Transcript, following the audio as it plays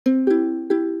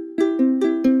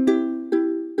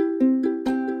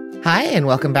Hi, and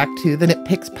welcome back to the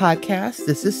Nitpicks podcast.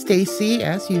 This is Stacey,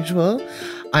 as usual.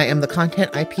 I am the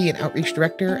Content, IP, and Outreach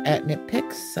Director at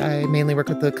Nitpicks. I mainly work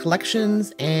with the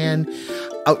collections and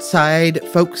outside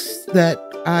folks that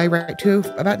I write to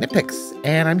about Nitpicks.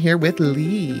 And I'm here with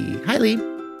Lee. Hi, Lee.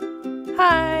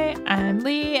 Hi, I'm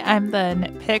Lee. I'm the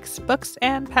Nitpicks Books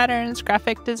and Patterns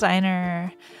graphic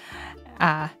designer.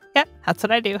 Yeah, that's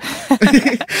what I do.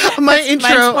 Mine's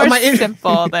more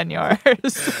simple than yours.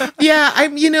 Yeah,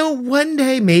 one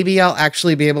day maybe I'll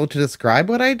actually be able to describe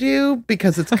what I do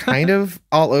because it's kind of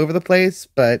all over the place.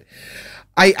 But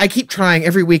I keep trying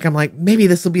every week. I'm like, maybe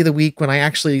this will be the week when I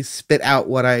actually spit out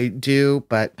what I do.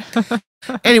 But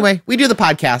anyway, we do the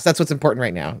podcast. That's what's important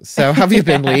right now. So how have you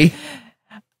been, Lee?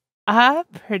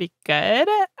 Pretty good.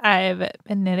 I've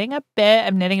been knitting a bit.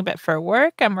 I'm knitting a bit for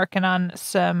work. I'm working on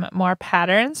some more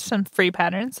patterns, some free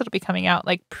patterns that'll be coming out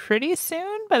like pretty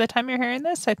soon. By the time you're hearing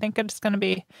this, I think it's going to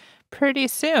be pretty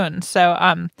soon. So,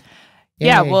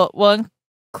 yeah, we'll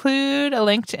include a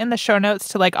link in the show notes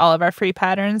to like all of our free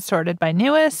patterns sorted by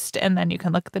newest, and then you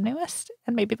can look at the newest,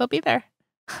 and maybe they'll be there.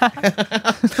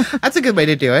 That's a good way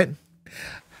to do it.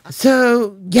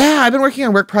 So, yeah, I've been working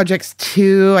on work projects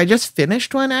too. I just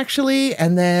finished one actually.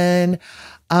 And then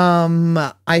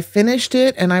I finished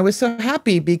it and I was so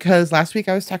happy because last week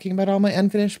I was talking about all my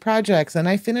unfinished projects and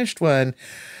I finished one.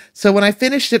 So when I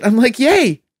finished it, I'm like,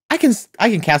 yay, I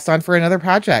can cast on for another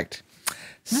project.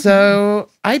 Mm-hmm. So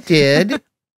I did.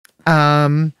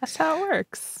 That's how it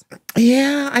works.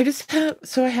 Yeah, I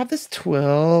have this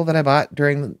twill that I bought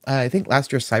during, I think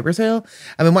last year's cyber sale.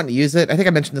 I've been wanting to use it. I think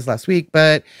I mentioned this last week,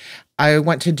 but I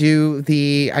want to do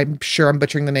I'm sure I'm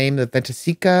butchering the name, the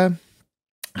Ventisika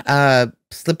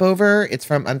slipover. It's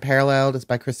from Unparalleled. It's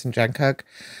by Kristen Jancuk.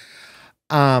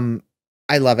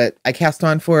 I love it. I cast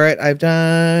on for it. I've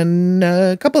done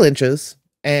a couple inches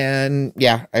and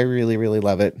yeah, I really, really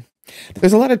love it.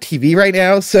 There's a lot of TV right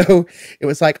now, so it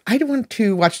was like, I don't want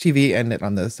to watch TV and knit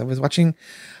on this. I was watching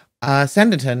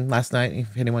Sanditon last night,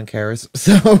 if anyone cares.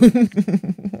 So,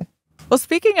 well,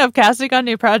 speaking of casting on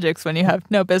new projects, when you have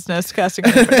no business casting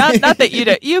on not that you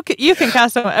do, you can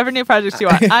cast on whatever new projects you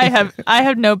want. I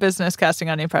have no business casting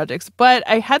on new projects, but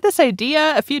I had this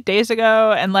idea a few days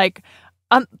ago, and like.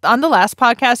 On the last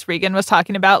podcast, Regan was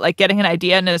talking about like getting an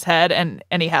idea in his head and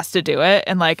he has to do it.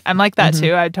 And like, I'm like that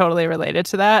too. I totally related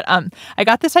to that. I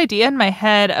got this idea in my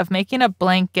head of making a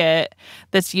blanket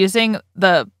that's using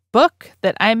the book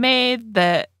that I made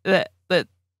that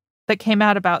came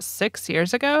out about 6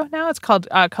 years ago now. It's called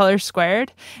Colors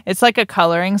Squared. It's like a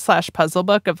coloring / puzzle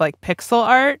book of like pixel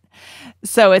art.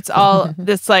 So it's all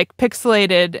this like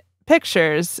pixelated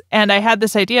pictures, and I had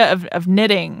this idea of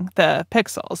knitting the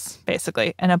pixels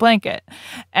basically in a blanket.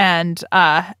 And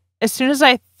as soon as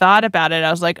I thought about it,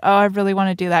 I was like, oh, I really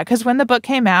want to do that, because when the book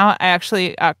came out, I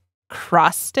actually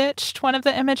cross-stitched one of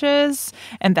the images,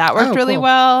 and that worked really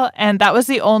well. And that was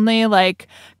the only like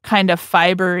kind of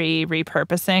fibery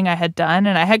repurposing I had done,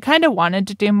 and I had kind of wanted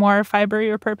to do more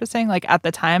fibery repurposing like at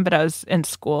the time, but I was in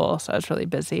school, so I was really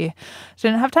busy, so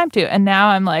I didn't have time to. And now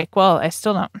I'm like, well, I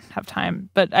still don't have time,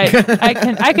 but I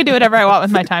can do whatever I want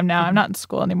with my time now. I'm not in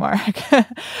school anymore.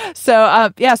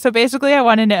 So basically I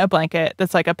want to knit a blanket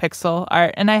that's like a pixel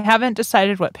art, and I haven't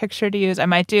decided what picture to use. I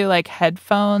might do like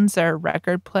headphones or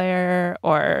record player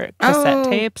or cassette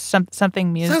tapes,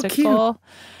 something musical. So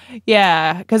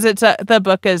yeah, because the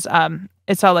book is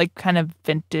it's all like kind of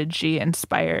vintagey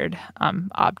inspired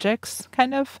objects.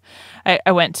 Kind of.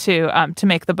 I went to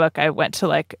make the book. I went to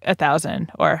like 1,000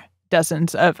 or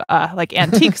dozens of like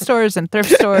antique stores and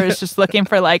thrift stores, just looking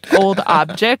for like old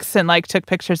objects, and like took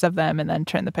pictures of them and then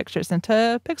turned the pictures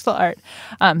into pixel art.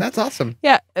 That's awesome.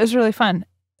 Yeah, it was really fun.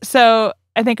 So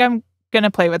I think I'm going to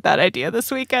play with that idea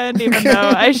this weekend, even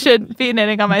though I should be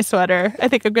knitting on my sweater. I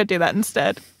think I'm going to do that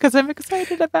instead because I'm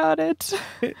excited about it.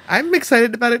 I'm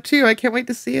excited about it too. I can't wait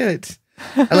to see it.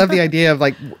 I love the idea of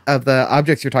the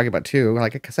objects you're talking about too,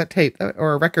 like a cassette tape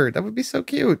or a record. That would be so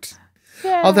cute.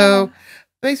 Yeah. Although it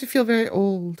makes me feel very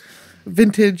old.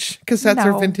 Vintage cassettes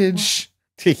are vintage.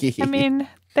 I mean,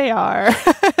 they are.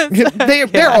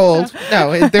 They're old.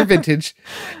 No, they're vintage.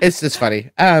 It's just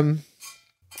funny.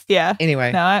 Yeah.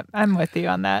 Anyway. No, I'm with you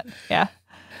on that. Yeah.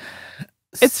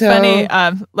 It's funny.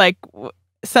 Like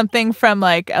something from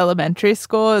like elementary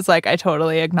school is like, I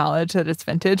totally acknowledge that it's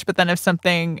vintage. But then if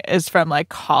something is from like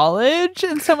college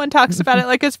and someone talks about it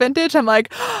like it's vintage, I'm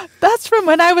like, oh, that's from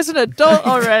when I was an adult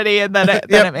already. And then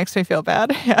it makes me feel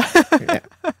bad. Yeah.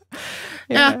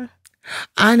 Yeah.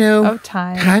 I know. Oh,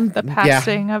 time. The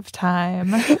passing of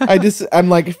time. I'm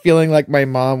like feeling like my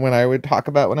mom when I would talk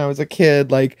about when I was a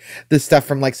kid, like this stuff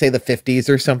from like say the 50s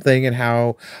or something and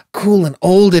how cool and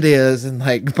old it is. And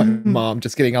like my mom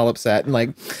just getting all upset and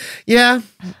like, yeah,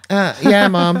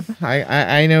 mom,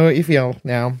 I know what you feel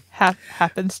now.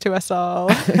 Happens to us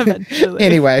all eventually.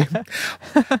 Anyway,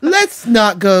 let's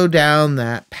not go down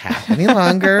that path any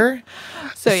longer.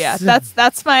 So yeah,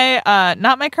 that's my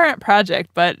not my current project,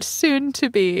 but soon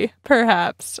to be,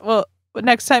 perhaps. Well,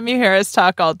 next time you hear us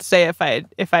talk, I'll say if I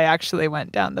actually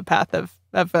went down the path of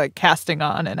like casting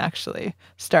on and actually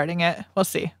starting it. We'll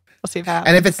see. We'll see if that happens.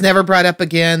 And if it's never brought up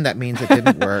again, that means it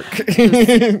didn't work.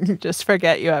 just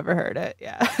forget you ever heard it.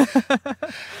 Yeah.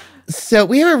 So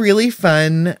we have a really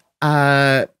fun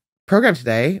program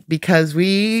today because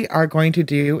we are going to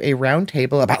do a round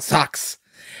table about socks.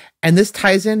 And this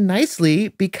ties in nicely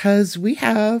because we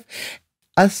have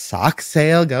a sock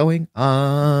sale going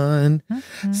on.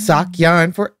 Mm-hmm. Sock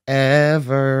yarn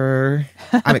forever.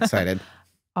 I'm excited.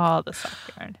 All the sock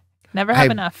yarn. Never have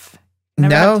enough.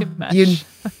 Never have too much.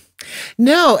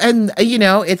 No, and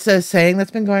it's a saying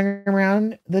that's been going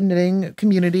around the knitting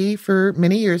community for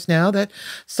many years now that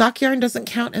sock yarn doesn't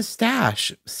count as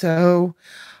stash. So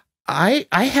I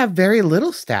have very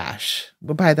little stash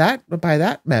by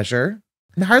that measure.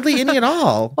 Hardly any at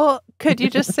all. Well, could you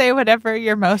just say whatever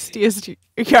your most used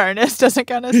yarn is doesn't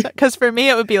count as stash? Because for me,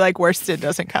 it would be like worsted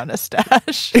doesn't count as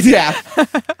stash. Yeah.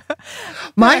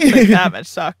 Like that much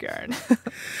sock yarn.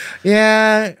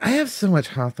 Yeah, I have so much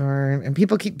Hawthorne, and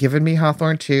people keep giving me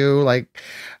Hawthorne too. Like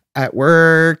at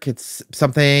work, it's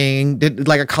something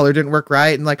like a color didn't work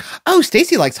right, and like, oh,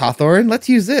 Stacey likes Hawthorne. Let's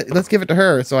use it. Let's give it to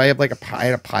her. So I have like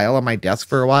a pile on my desk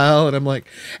for a while, and I'm like,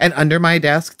 and under my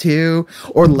desk too,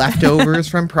 or leftovers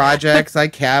from projects I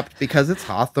kept because it's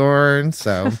Hawthorne.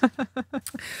 So,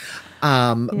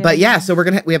 but yeah, so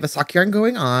we have a sock yarn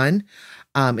going on.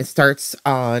 It started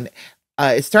on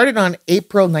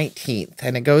April 19th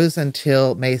and it goes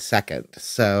until May 2nd.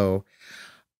 So,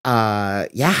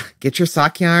 get your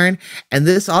sock yarn. And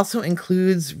this also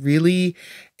includes really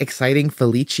exciting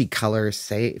Felici colors,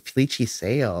 Felici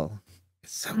sale.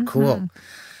 It's so cool.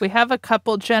 We have a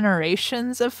couple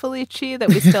generations of Felici that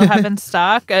we still have in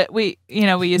stock. We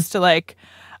used to like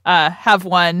have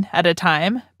one at a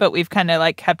time, but we've kind of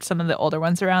like kept some of the older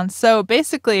ones around. So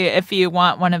basically, if you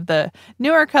want one of the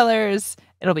newer colors,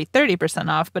 it'll be 30%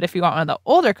 off. But if you want one of the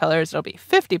older colors, it'll be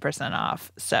 50%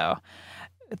 off. So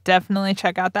definitely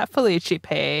check out that Felici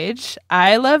page.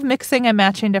 I love mixing and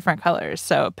matching different colors.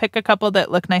 So pick a couple that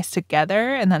look nice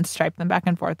together and then stripe them back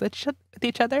and forth with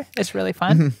each other. It's really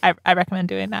fun. Mm-hmm. I recommend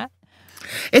doing that.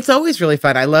 It's always really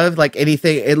fun. I love like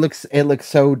anything. It looks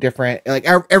so different. Like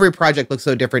every project looks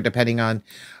so different depending on,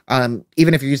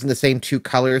 even if you're using the same two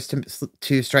colors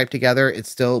to stripe together, it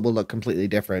still will look completely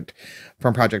different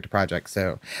from project to project.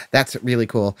 So that's really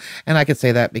cool. And I could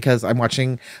say that because I'm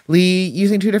watching Lee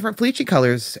using two different Felici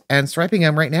colors and striping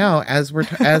them right now as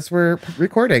we're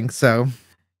recording. So.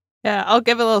 Yeah, I'll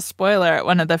give a little spoiler at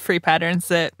one of the free patterns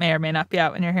that may or may not be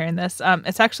out when you're hearing this.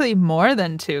 It's actually more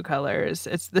than two colors.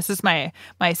 This is my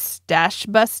stash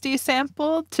busty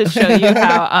sample to show you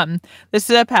how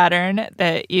this is a pattern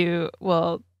that you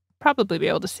will probably be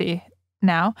able to see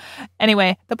now.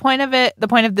 Anyway, the point of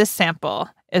this sample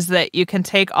is that you can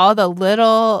take all the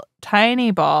little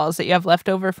tiny balls that you have left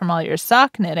over from all your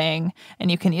sock knitting and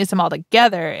you can use them all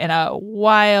together in a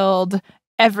wild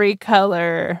every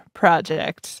color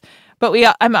project. But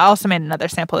I'm also made another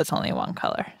sample that's only one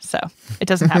color. So it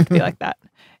doesn't have to be like that.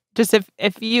 Just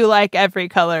if you like every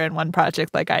color in one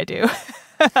project like I do,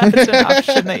 it's an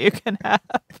option that you can have.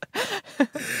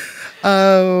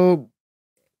 Oh,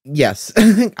 yes.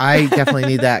 I definitely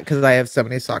need that because I have so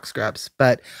many sock scraps.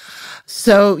 But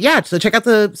so check out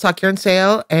the sock yarn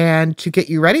sale, and to get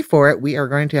you ready for it, we are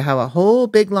going to have a whole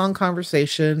big long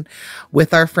conversation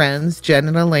with our friends Jen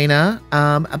and Alena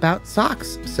about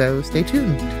socks. So stay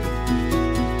tuned.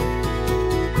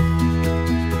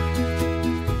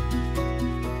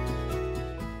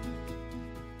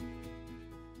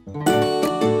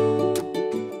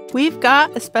 We've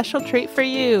got a special treat for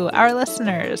you, our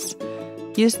listeners.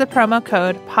 Use the promo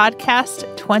code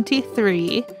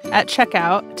podcast23 at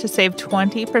checkout to save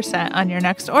 20% on your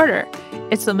next order.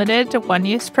 It's limited to one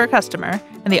use per customer,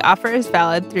 and the offer is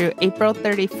valid through April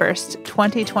 31st,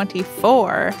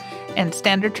 2024, and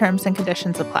standard terms and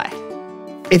conditions apply.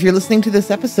 If you're listening to this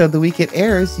episode the week it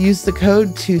airs, use the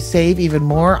code to save even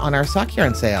more on our sock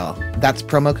yarn sale. That's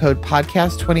promo code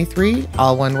podcast23,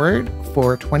 all one word,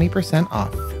 for 20%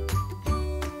 off.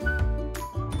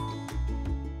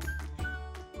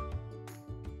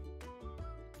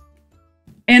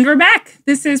 And we're back.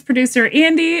 This is producer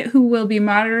Andi, who will be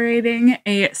moderating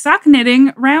a sock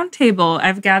knitting roundtable.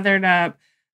 I've gathered up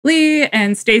Lee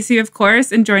and Stacey, of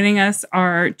course, and joining us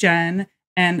are Jen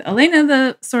and Alena,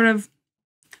 the sort of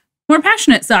more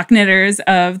passionate sock knitters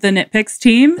of the Knit Picks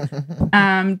team.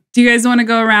 Do you guys want to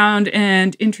go around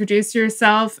and introduce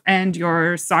yourself and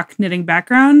your sock knitting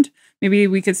background? Maybe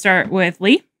we could start with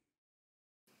Lee.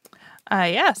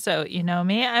 Yeah, so you know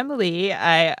me, I'm Lee.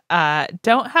 I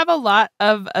don't have a lot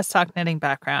of a sock knitting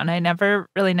background. I never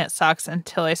really knit socks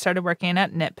until I started working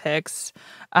at Knit Picks.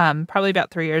 Probably about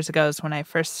 3 years ago is when I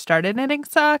first started knitting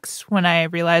socks, when I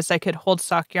realized I could hold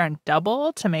sock yarn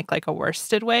double to make like a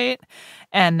worsted weight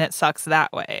and knit socks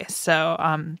that way. So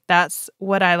that's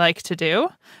what I like to do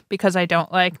because I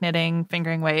don't like knitting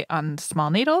fingering weight on small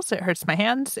needles. It hurts my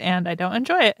hands and I don't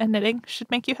enjoy it. And knitting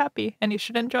should make you happy and you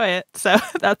should enjoy it. So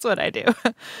that's what I do.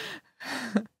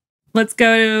 Let's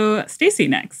go to Stacey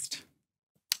next.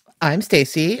 I'm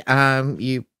Stacey.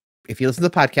 If you listen to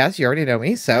the podcast, you already know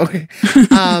me. So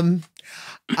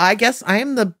I guess I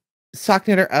am the sock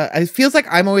knitter. It feels like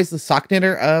I'm always the sock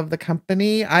knitter of the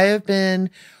company. I have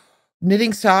been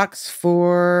knitting socks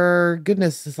for,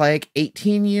 goodness, it's like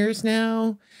 18 years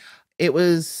now. It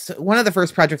was one of the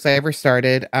first projects I ever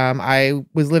started. I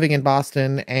was living in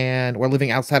Boston or living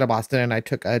outside of Boston, and I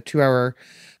took a 2-hour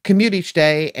commute each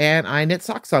day and I knit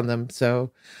socks on them.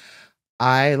 So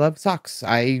I love socks.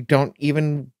 I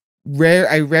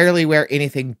rarely wear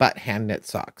anything but hand knit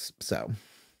socks. So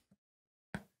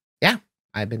yeah,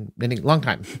 I've been knitting a long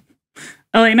time.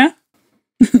 Alena?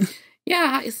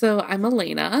 Yeah, so I'm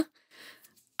Alena.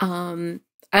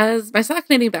 As my sock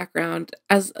knitting background,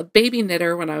 as a baby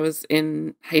knitter when I was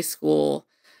in high school,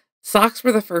 socks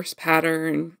were the first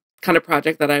pattern kind of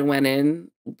project that I went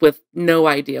in with no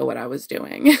idea what I was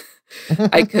doing.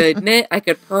 I could knit, I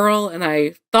could purl, and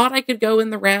I thought I could go in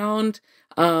the round,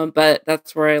 but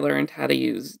that's where I learned how to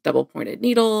use double-pointed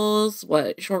needles,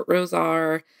 what short rows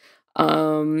are.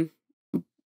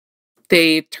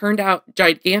 They turned out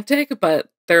gigantic, but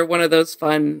they're one of those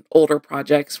fun older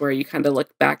projects where you kind of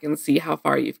look back and see how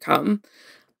far you've come.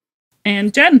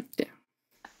 And Jen. Yeah.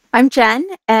 I'm Jen,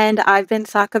 and I've been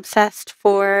sock obsessed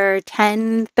for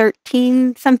 10,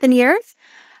 13 something years.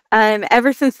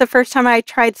 Ever since the first time I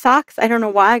tried socks, I don't know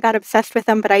why I got obsessed with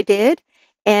them, but I did.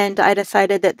 And I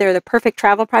decided that they're the perfect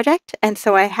travel project. And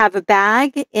so I have a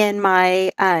bag in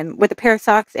my, with a pair of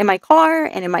socks in my car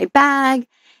and in my bag.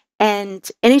 And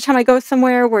anytime I go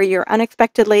somewhere where you're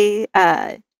unexpectedly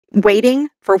waiting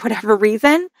for whatever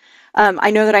reason, I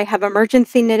know that I have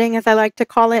emergency knitting, as I like to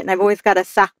call it, and I've always got a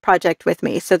sock project with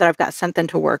me so that I've got something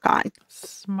to work on.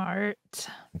 Smart.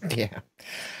 Yeah.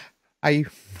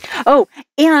 Oh,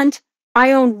 and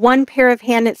I own one pair of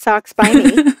hand knit socks by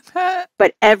me,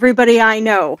 but everybody I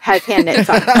know has hand knit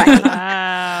socks by me.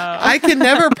 Wow. I can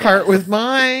never part with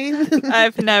mine.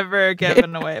 I've never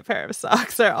given away a pair of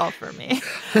socks. They're all for me.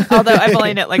 Although I've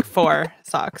only knit like 4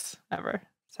 socks ever.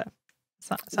 So it's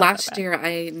not Last year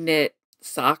I knit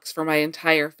socks for my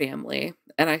entire family,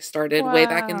 and I started way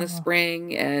back in the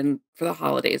spring, and for the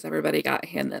holidays everybody got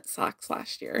hand knit socks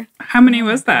last year. How many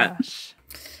was that? Gosh.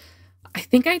 I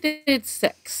think I did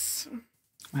 6.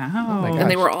 Wow. Oh,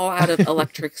 And they were all out of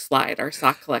Electric Slide, our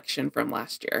sock collection from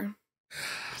last year.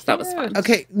 So that was fun.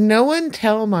 Okay, no one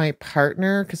tell my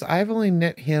partner, because I've only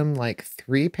knit him like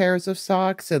 3 pairs of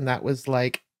socks, and that was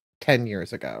like 10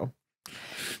 years ago.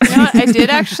 You know what? I did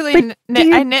actually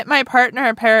I knit my partner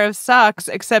a pair of socks,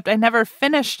 except I never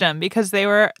finished them because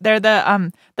they're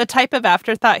the type of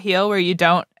afterthought heel where you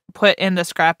don't put in the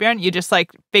scrap yarn. You just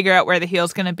like figure out where the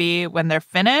heel's going to be when they're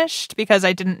finished, because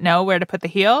I didn't know where to put the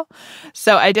heel.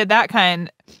 So I did that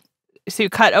kind. So you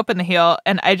cut open the heel,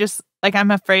 and I just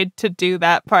I'm afraid to do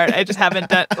that part. I just haven't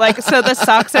done so the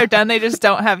socks are done. They just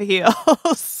don't have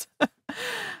heels.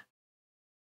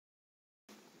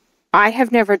 I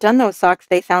have never done those socks.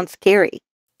 They sound scary.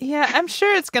 Yeah, I'm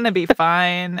sure it's going to be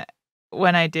fine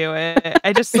when I do it.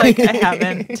 I just I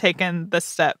haven't taken the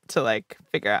step to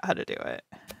figure out how to do it,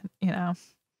 you know.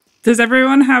 Does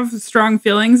everyone have strong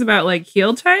feelings about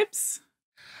heel types?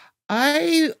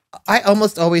 I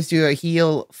almost always do a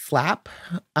heel flap.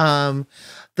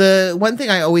 The one thing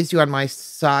I always do on my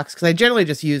socks, because I generally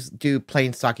just do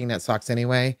plain stocking knit socks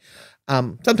anyway.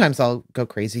 Sometimes I'll go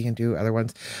crazy and do other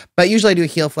ones, but usually I do a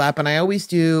heel flap, and I always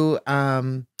do,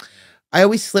 I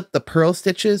always slip the purl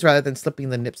stitches rather than slipping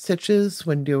the nip stitches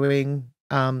when doing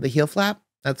the heel flap.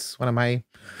 That's one of my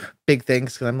big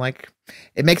things, because I'm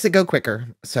it makes it go quicker.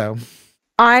 So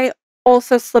I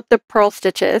also slip the purl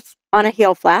stitches on a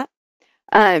heel flap,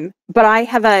 but I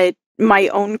have my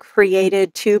own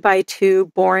created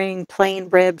 2x2 boring plain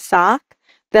rib sock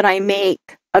that I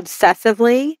make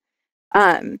obsessively.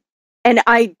 And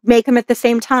I make them at the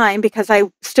same time because I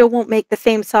still won't make the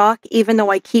same sock, even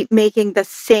though I keep making the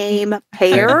same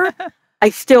pair. I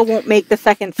still won't make the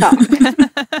second sock.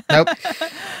 Nope.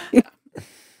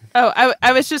 Oh,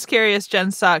 I was just curious, Jen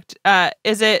socked.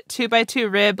 Is it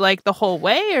 2x2 rib like the whole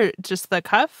way or just the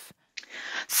cuff?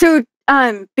 So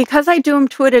because I do them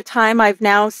 2 at a time, I've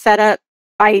now set up,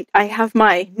 I have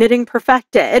my knitting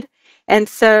perfected. And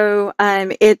so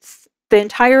it's the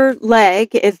entire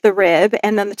leg is the rib,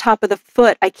 and then the top of the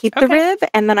foot, I keep the rib,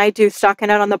 and then I do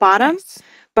stockinette on the bottom. Nice.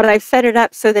 But I've set it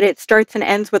up so that it starts and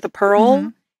ends with a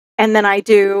purl, and then I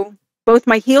do both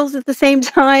my heels at the same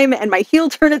time and my heel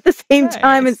turn at the same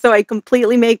time, and so I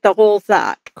completely make the whole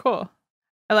sock. Cool.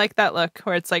 I like that look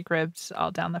where it's like ribbed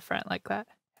all down the front like that.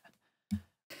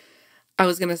 I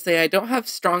was going to say, I don't have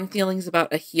strong feelings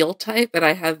about a heel type, but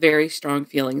I have very strong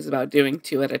feelings about doing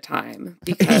 2 at a time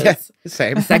because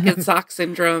same. second sock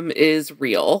syndrome is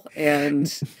real.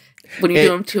 And when you do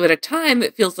them 2 at a time,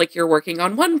 it feels like you're working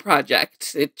on one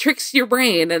project. It tricks your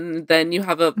brain, and then you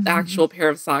have an actual pair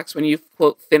of socks when you,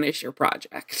 quote, finish your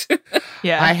project.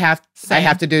 Yeah. I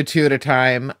have to do 2 at a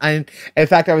time. In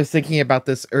fact, I was thinking about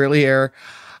this earlier.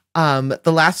 The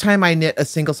last time I knit a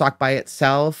single sock by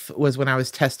itself was when I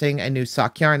was testing a new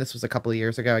sock yarn. This was a couple of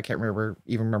years ago. I can't remember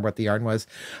what the yarn was,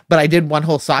 but I did one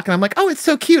whole sock and I'm like, oh, it's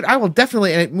so cute. I will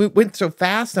definitely, and it went so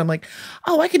fast. I'm like,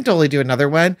 oh, I can totally do another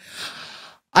one.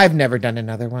 I've never done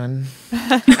another one.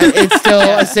 It's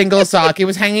still a single sock. It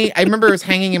was hanging. I remember it was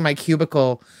hanging in my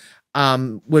cubicle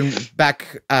when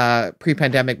back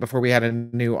pre-pandemic, before we had a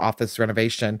new office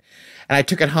renovation, and I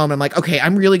took it home. I'm like, okay,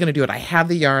 I'm really going to do it. I have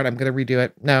the yarn. I'm going to redo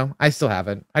it. No, I still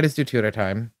haven't. I just do 2 at a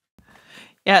time.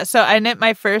 Yeah, so I knit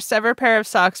my first ever pair of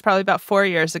socks probably about 4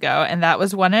 years ago, and that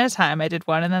was 1 at a time. I did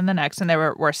one and then the next, and they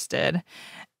were worsted.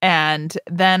 And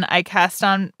then I cast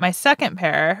on my second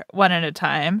pair 1 at a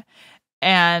time,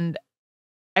 and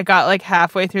I got like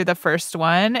halfway through the first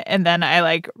one, and then I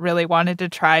like really wanted to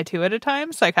try 2 at a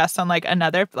time. So I cast on like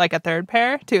another, like a third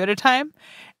pair, 2 at a time.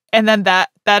 And then that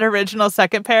original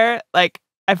second pair, like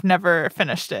I've never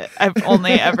finished it. I've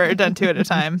only ever done 2 at a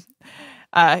time.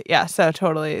 Yeah, so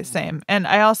totally same. And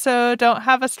I also don't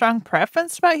have a strong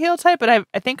preference about heel type, but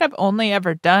I think I've only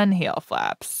ever done heel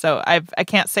flaps. So I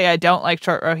can't say I don't like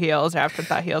short row heels or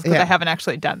afterthought heels because I haven't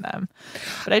actually done them.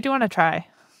 But I do want to try.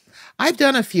 I've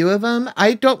done a few of them.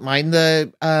 I don't mind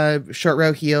the short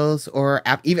row heels, or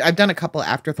even I've done a couple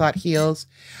afterthought heels.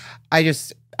 I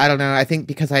don't know. I think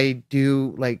because I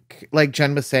do like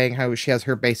Jen was saying how she has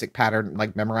her basic pattern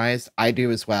like memorized. I do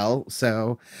as well.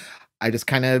 So I just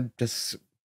kind of just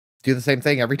do the same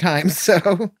thing every time.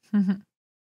 So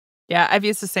yeah, I've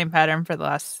used the same pattern for the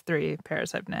last 3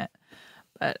 pairs I've knit,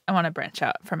 but I want to branch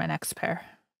out for my next pair.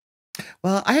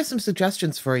 Well, I have some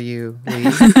suggestions for you, Lee. We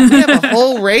have a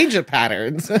whole range of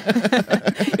patterns.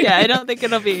 Yeah, I don't think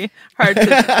it'll be hard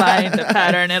to find a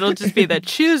pattern. It'll just be the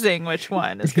choosing which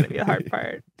one is going to be the hard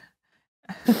part.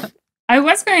 I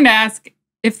was going to ask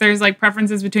if there's like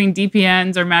preferences between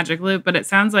DPNs or magic loop, but it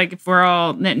sounds like if we're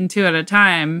all knitting 2 at a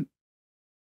time,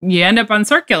 you end up on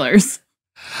circulars.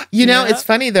 You know, it's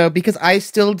funny though, because I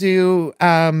still do,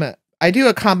 I do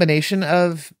a combination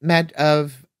of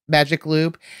magic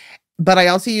loop. But I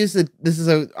also use this is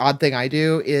an odd thing I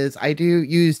do use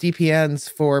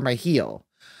DPNs for my heel.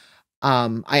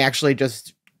 I've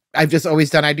just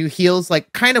always I do heels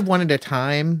like kind of 1 at a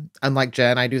time. Unlike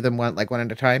Jen, I do them one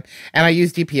at a time, and I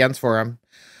use DPNs for them.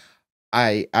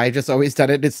 I just always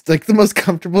done it. It's like the most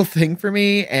comfortable thing for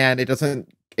me, and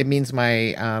it means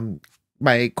my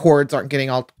my cords aren't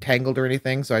getting all tangled or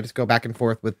anything. So I just go back and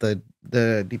forth with the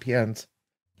DPNs.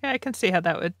 Yeah, I can see how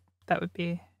that would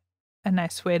be a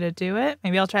nice way to do it.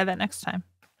 Maybe I'll try that next time.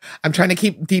 I'm trying to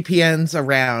keep DPNs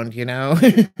around, you know?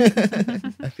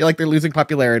 I feel like they're losing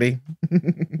popularity.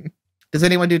 Does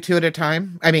anyone do 2 at a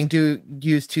time? I mean,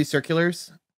 use 2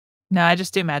 circulars? No, I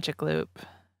just do magic loop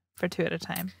for 2 at a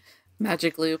time.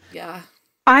 Magic loop, yeah.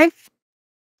 I've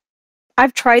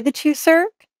tried the 2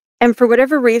 circ, and for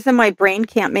whatever reason, my brain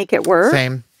can't make it work.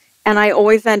 Same. And I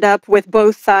always end up with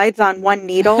both sides on one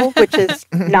needle, which is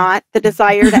not the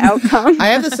desired outcome. I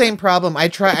have the same problem. I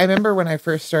remember when I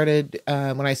first started,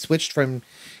 when I switched from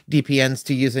DPNs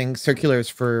to using circulars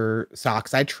for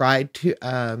socks, I tried 2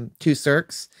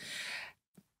 circs,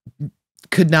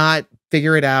 could not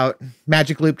figure it out.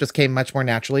 Magic loop just came much more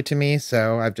naturally to me,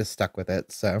 so I've just stuck with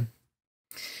it. So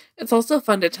it's also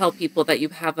fun to tell people that you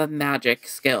have a magic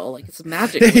skill, like it's a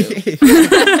magic loop.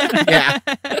 Yeah.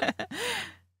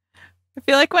 I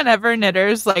feel like whenever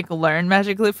knitters like learn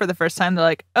magic loop for the first time, they're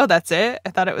like, "Oh, that's it." I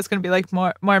thought it was going to be like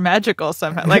more magical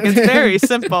somehow. Like it's very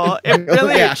simple. It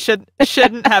really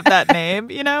shouldn't have that name.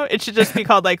 You know, it should just be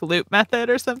called like loop method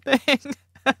or something.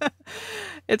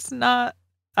 It's not.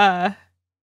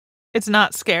 It's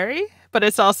not scary, but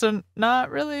it's also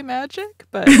not really magic.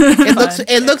 But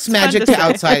it looks magic to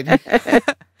outside.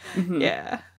 Mhm.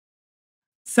 Yeah.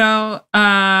 So,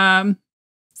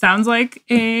 sounds like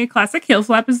a classic heel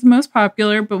flap is the most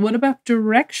popular, but what about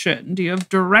direction? Do you have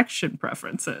direction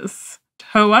preferences?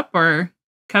 Toe up or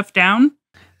cuff down?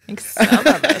 I think some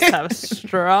of us have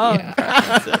strong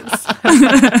preferences.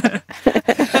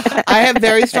 I have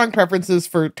very strong preferences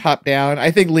for top down.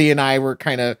 I think Lee and I were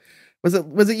kind of was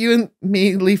it you and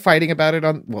me, Lee, fighting about it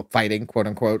fighting, quote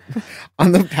unquote,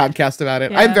 on the podcast about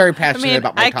it. Yeah. I'm very passionate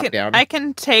about my top down. I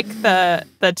can take the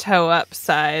toe up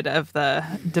side of the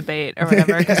debate or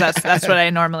whatever, because that's what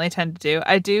I normally tend to do.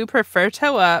 I do prefer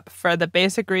toe up for the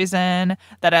basic reason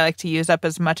that I like to use up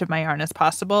as much of my yarn as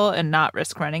possible and not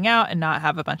risk running out and not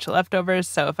have a bunch of leftovers.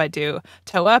 So if I do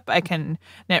toe up, I can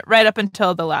knit right up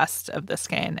until the last of the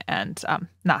skein and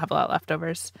not have a lot of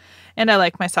leftovers. And I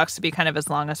like my socks to be kind of as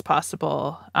long as possible.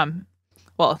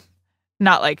 Well,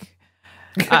 not like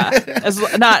as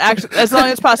long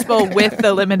as possible with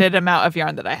the limited amount of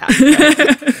yarn that I have.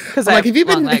 Because I have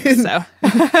long legs, so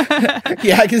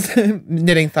yeah, because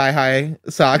knitting thigh high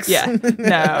socks. Yeah,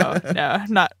 no,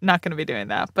 not going to be doing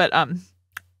that. But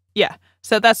yeah.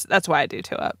 So that's why I do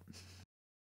toe up.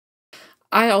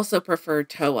 I also prefer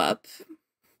toe up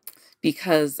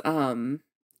because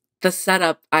the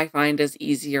setup I find is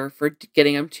easier for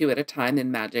getting them two at a time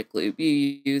than magic loop.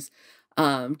 You use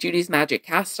Judy's magic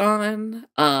cast on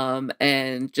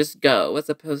and just go, as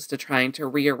opposed to trying to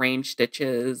rearrange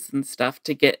stitches and stuff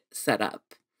to get set up.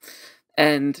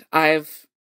 And I've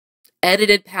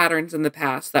edited patterns in the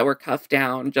past that were cuffed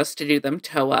down just to do them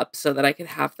toe up so that I could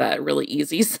have that really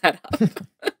easy setup.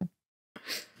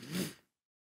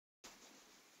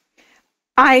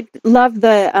 I love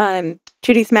the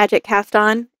Judy's Magic cast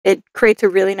on. It creates a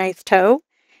really nice toe.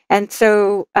 And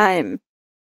so I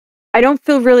don't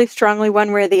feel really strongly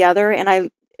one way or the other.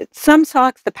 And some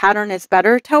socks, the pattern is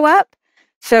better toe up.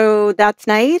 So that's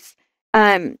nice.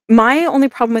 My only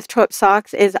problem with toe up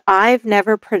socks is I've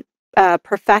never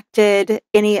perfected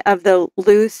any of the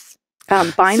loose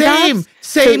bind offs. Same,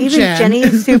 so even Jen.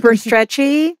 Jenny's super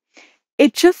stretchy.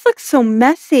 It just looks so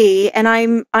messy, and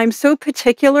I'm so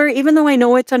particular, even though I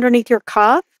know it's underneath your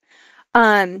cuff.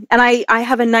 And I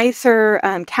have a nicer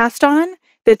cast on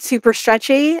that's super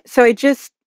stretchy. So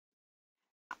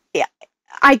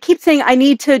I keep saying I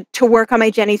need to work on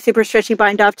my Jenny super stretchy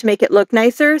bind off to make it look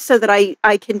nicer so that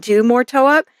I can do more toe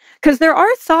up. Because there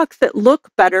are socks that look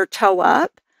better toe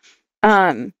up.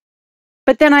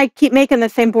 But then I keep making the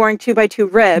same boring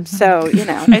 2x2 ribs, so, you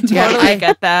know. I totally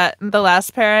get that. The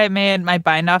last pair I made, my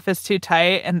bind off is too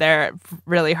tight, and they're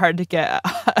really hard to get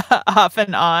off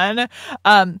and on.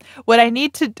 What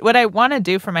I want to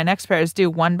do for my next pair is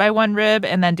do 1x1 rib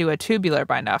and then do a tubular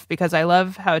bind off, because I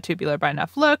love how a tubular bind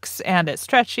off looks, and it's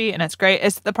stretchy, and it's great.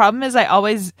 The problem is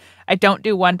I don't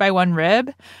do 1x1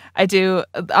 rib. I do,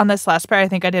 on this last pair, I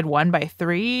think I did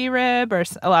 1x3 rib, or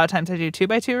a lot of times I do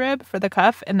 2x2 rib for the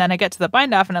cuff. And then I get to the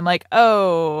bind off and I'm like,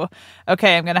 oh,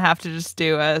 okay, I'm going to have to just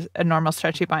do a normal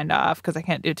stretchy bind off because I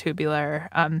can't do tubular.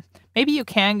 Maybe you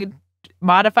can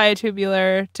modify a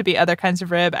tubular to be other kinds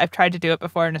of rib. I've tried to do it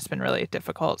before and it's been really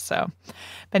difficult. So if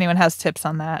anyone has tips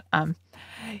on that,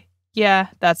 yeah,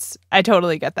 I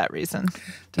totally get that reason.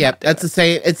 Yep, that's the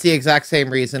same. It's the exact same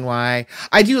reason why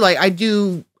I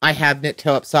have knit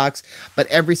toe up socks, but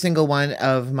every single one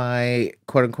of my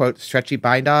quote unquote stretchy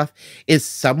bind off is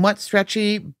somewhat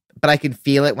stretchy, but I can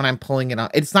feel it when I'm pulling it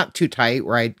on. It's not too tight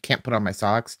where I can't put on my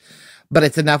socks, but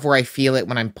it's enough where I feel it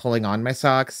when I'm pulling on my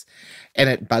socks and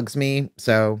it bugs me.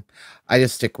 So I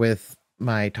just stick with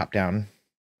my top down.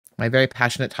 My very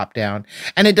passionate top down.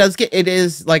 And it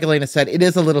is, like Alena said, it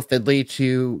is a little fiddly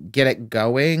to get it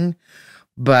going,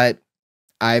 but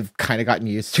I've kind of gotten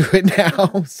used to it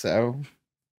now.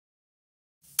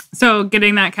 So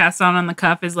getting that cast on the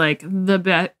cuff is like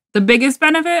the biggest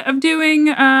benefit of doing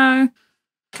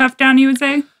cuff down, you would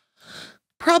say?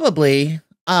 Probably,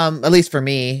 at least for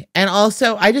me. And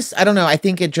also, I don't know. I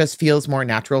think it just feels more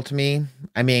natural to me.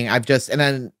 I mean, I just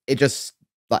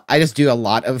do a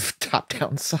lot of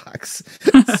top-down socks.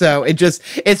 So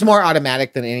it's more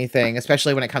automatic than anything,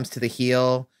 especially when it comes to the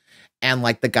heel and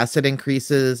like the gusset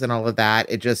increases and all of that.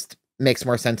 It just makes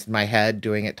more sense in my head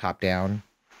doing it top-down.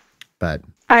 But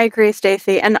I agree,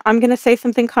 Stacey. And I'm going to say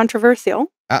something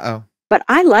controversial. Uh-oh. but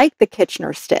I like the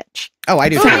Kitchener stitch. Oh, I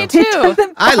do Oh, me too.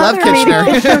 too. I love bother me to Kitchener.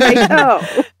 Kitchener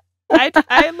my toe.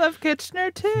 I love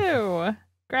Kitchener too.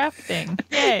 Grafting.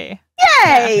 Yay.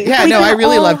 Yay! Yeah, We no, can I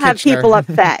really all love have Kitchener. people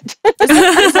upset.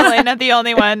 Is Alena the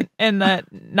only one in the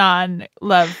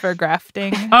non-love for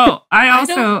grafting? Oh, I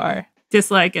don't- also Or-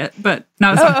 dislike it, but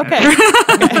not as Oh, much. okay.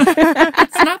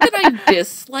 It's not that I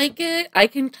dislike it. I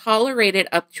can tolerate it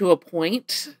up to a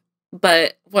point,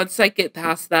 but once I get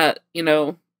past that,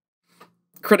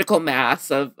 critical mass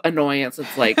of annoyance,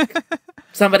 it's like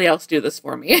somebody else do this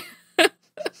for me.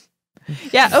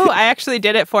 Yeah. Oh, I actually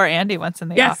did it for Andi once in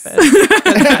the Yes. office.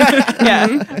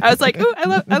 Yeah. I was like, "Ooh,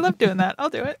 I love doing that. I'll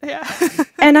do it." Yeah.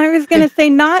 And I was going to say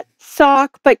not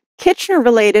sock, but Kitchener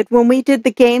related. When we did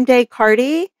the game day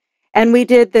cardi and we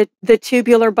did the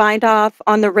tubular bind off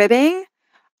on the ribbing,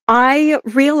 I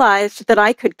realized that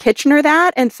I could Kitchener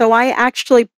that. And so I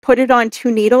actually put it on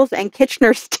 2 needles and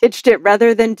Kitchener stitched it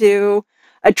rather than do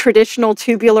a traditional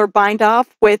tubular bind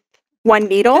off with 1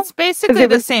 needle. It's basically it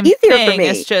the was same easier for thing. me.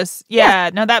 It's just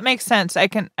no, that makes sense. I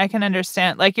can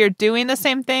understand. Like you're doing the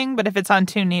same thing, but if it's on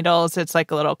 2 needles, it's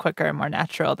like a little quicker and more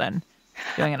natural than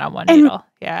doing it on 1 And- needle.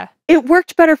 Yeah. It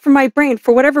worked better for my brain.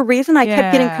 For whatever reason, I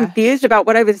kept getting Yeah. confused about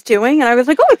what I was doing. And I was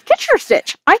like, oh, it's Kitchener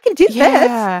stitch. I can do this.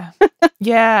 Yeah.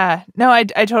 Yeah. No, I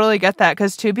totally get that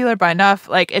because tubular bind off,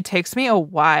 like it takes me a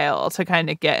while to kind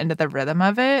of get into the rhythm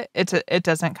of it. It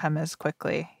doesn't come as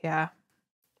quickly. Yeah.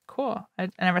 Cool. I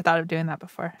never thought of doing that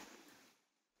before.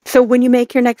 So when you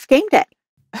make your next game day,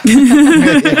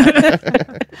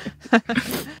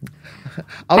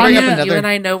 I'll bring up You another. and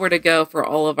I know where to go for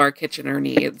all of our Kitchener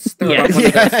needs. Throw it Yes. on one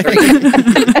of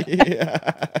those 3. Yeah.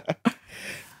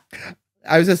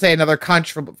 I was gonna say another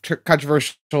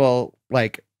controversial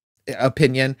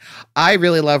opinion. I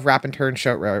really love wrap and turn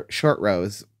short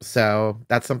rows, so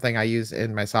that's something I use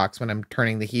in my socks when I'm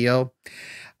turning the heel.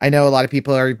 I know a lot of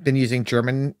people have been using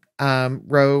German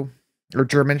row or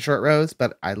German short rows,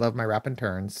 but I love my wrap and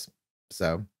turns.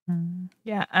 So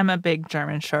Yeah, I'm a big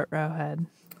German short row head.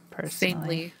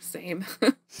 Personally. Same.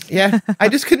 yeah,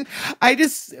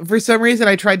 for some reason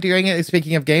I tried doing it.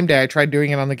 Speaking of game day, I tried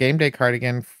doing it on the game day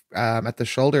cardigan at the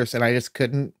shoulders, and I just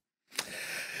couldn't.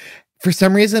 For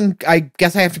some reason, I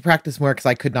guess I have to practice more because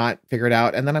I could not figure it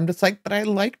out. And then I'm just like, but I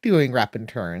like doing wrap and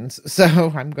turns,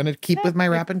 so I'm going to keep with my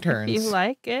wrap and turns. If you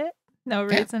like it, no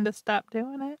reason to stop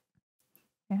doing it.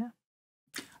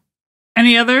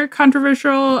 Any other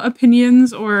controversial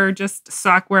opinions or just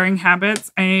sock wearing habits?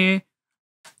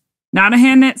 Not a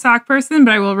hand knit sock person,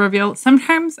 but I will reveal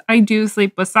sometimes I do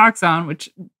sleep with socks on, which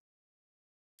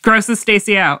grosses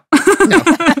Stacey out. No,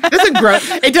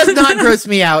 it does not gross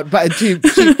me out. But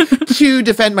to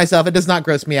defend myself, it does not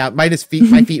gross me out. My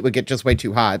feet would get just way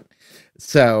too hot.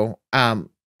 So I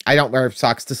don't wear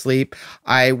socks to sleep.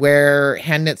 I wear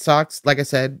hand knit socks. Like I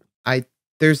said, I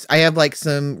have like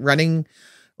some running,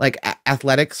 like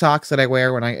athletic socks that I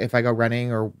wear if I go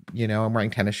running or I'm wearing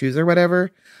tennis shoes or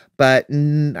whatever. But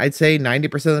I'd say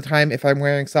 90% of the time, if I'm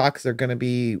wearing socks, they're going to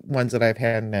be ones that I've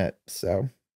hand knit. So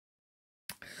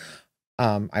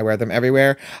I wear them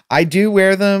everywhere. I do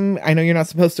wear them. I know you're not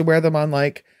supposed to wear them on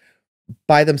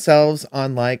by themselves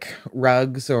on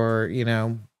rugs or,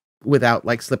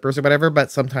 without slippers or whatever.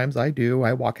 But sometimes I do.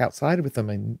 I walk outside with them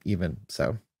and even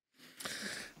so.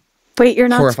 wait, you're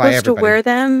not Horrify supposed to everybody. wear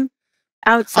them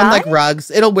outside? On rugs,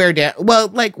 it'll wear down. Well,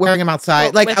 wearing them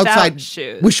outside, Well, without outside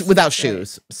shoes. without Right.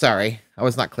 shoes. Sorry, I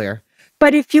was not clear.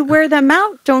 But if you wear them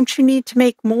out, don't you need to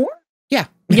make more? Yeah.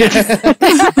 Yes.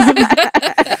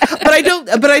 But I don't.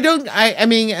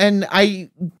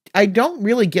 I don't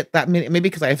really get that many. Maybe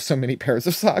because I have so many pairs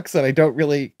of socks that I don't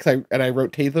really. I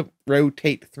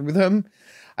rotate through them.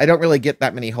 I don't really get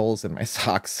that many holes in my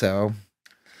socks. So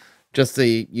just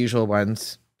the usual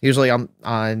ones. Usually on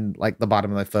the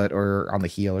bottom of the foot or on the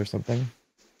heel or something.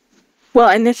 Well,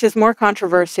 and this is more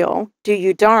controversial. Do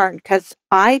you darn? Because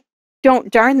I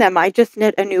don't darn them. I just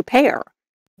knit a new pair.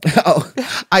 Oh,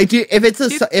 I do. If it's Do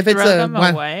you throw them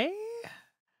one. away?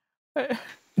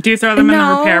 Do you throw them in the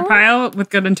No. repair pile with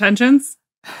good intentions?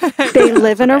 They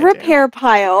live in a That's what I do. repair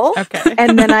pile, Okay.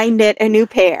 and then I knit a new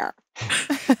pair.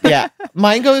 Yeah,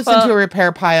 mine goes Well- into a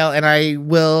repair pile, and I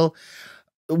will.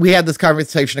 We had this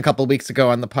conversation a couple of weeks ago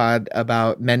on the pod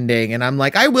about mending, and I'm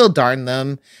like, I will darn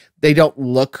them. They don't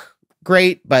look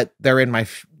great, but they're in my.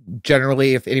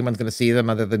 Generally, if anyone's going to see them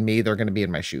other than me, they're going to be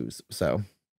in my shoes, so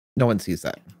no one sees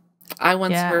that. I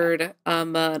once Yeah. heard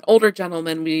an older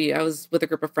gentleman. I was with a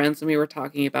group of friends and we were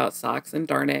talking about socks and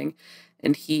darning,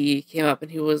 And he came up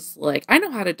and he was like, I know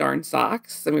how to darn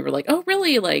socks. And we were like, oh,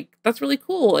 really? Like, that's really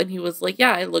cool. And he was like,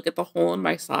 yeah, I look at the hole in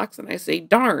my socks and I say,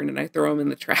 darn, and I throw them in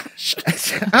the trash.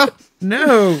 Oh,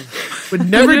 no. Would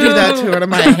never do that to one of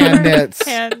my hand knits.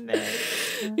 Hand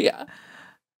knits. Yeah.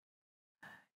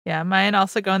 Yeah, mine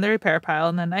also go in the repair pile,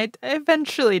 and then I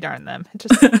eventually darn them. It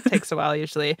just takes a while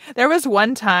usually. There was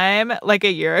one time, like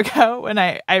a year ago, when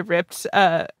I ripped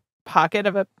a pocket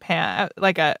of a pant,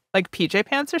 like PJ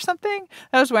pants or something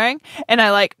I was wearing, and I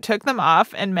like took them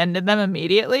off and mended them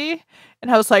immediately.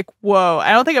 And I was like, whoa,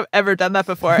 I don't think I've ever done that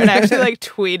before. And I actually like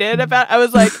tweeted about, I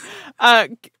was like,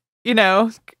 you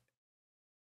know,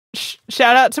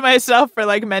 shout out to myself for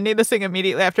like mending this thing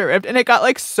immediately after it ripped, and it got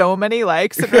like so many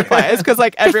likes and replies because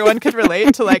like everyone could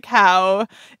relate to like how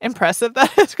impressive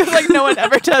that is, because like no one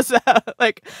ever does that.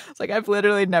 Like it's like I've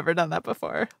literally never done that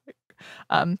before.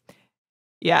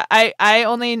 Yeah, I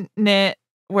only knit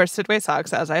worsted weight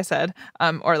socks, as I said,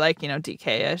 or like, you know,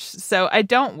 DK-ish. So I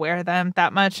don't wear them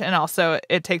that much, and also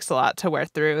it takes a lot to wear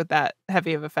through that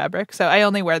heavy of a fabric. So I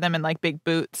only wear them in like big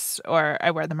boots, or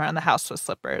I wear them around the house with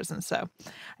slippers, and so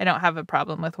I don't have a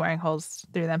problem with wearing holes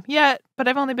through them yet. But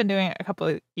I've only been doing it a couple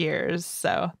of years,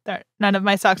 so none of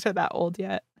my socks are that old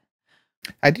yet.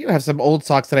 I do have some old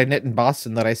socks that I knit in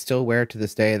Boston that I still wear to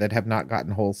this day that have not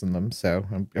gotten holes in them. So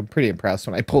I'm pretty impressed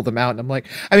when I pull them out. And I'm like,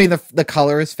 I mean, the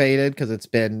color is faded because it's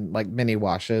been like many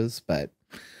washes, but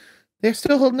they're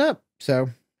still holding up.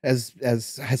 So as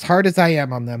hard as I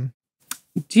am on them.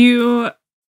 Do you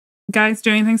guys do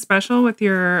anything special with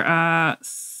your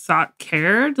sock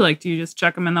care? Like, do you just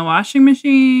chuck them in the washing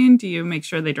machine? Do you make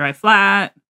sure they dry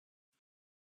flat?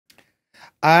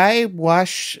 I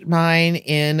wash mine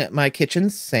in my kitchen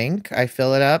sink. I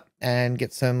fill it up and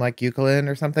get some like Eucalyptus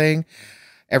or something.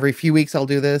 Every few weeks I'll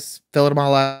do this, fill them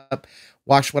all up,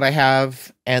 wash what I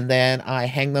have, and then I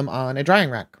hang them on a drying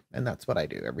rack. And that's what I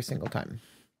do every single time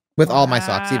with all my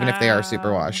socks, even if they are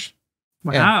superwash.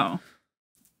 Wow. Yeah.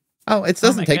 Oh, it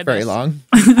doesn't take very long.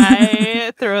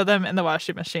 I throw them in the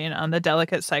washing machine on the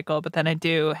delicate cycle, but then I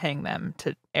do hang them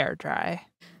to air dry.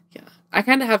 Yeah. I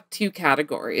kind of have two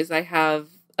categories. I have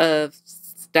a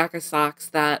stack of socks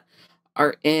that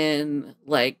are in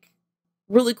like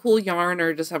really cool yarn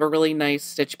or just have a really nice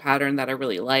stitch pattern that I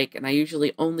really like. And I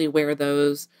usually only wear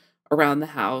those around the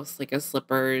house, like as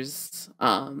slippers.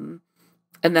 And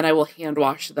then I will hand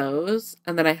wash those.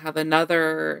 And then I have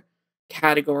another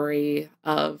category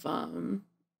of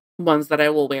ones that I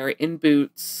will wear in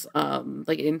boots,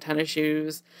 like in tennis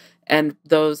shoes. And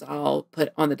those I'll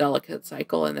put on the delicate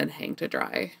cycle and then hang to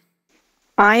dry.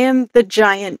 I am the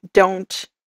giant don't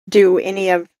do any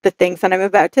of the things that I'm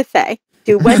about to say.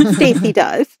 Do what Stacey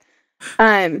does.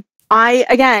 I,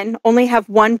 again, only have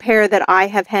one pair that I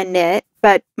have hand knit,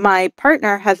 but my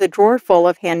partner has a drawer full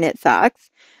of hand knit socks.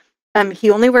 He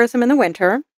only wears them in the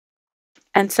winter.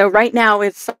 And so right now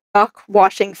is sock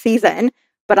washing season,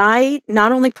 but I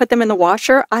not only put them in the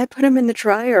washer, I put them in the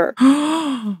dryer.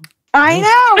 I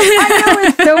know,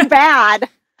 it's so bad.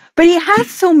 But he has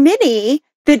so many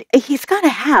that he's got to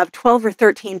have 12 or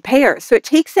 13 pairs. So it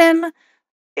takes him,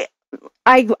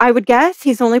 I would guess,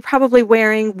 he's only probably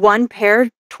wearing one pair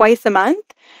twice a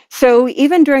month. So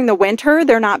even during the winter,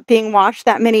 they're not being washed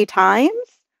that many times.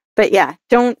 But yeah,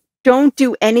 don't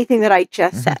do anything that I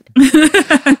just said.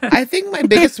 I think my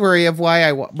biggest worry of why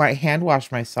I hand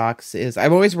wash my socks is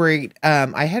I'm always worried.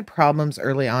 I had problems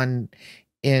early on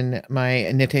in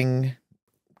my knitting,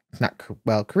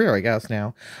 career, I guess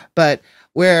now, but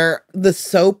where the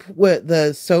soap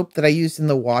that I used in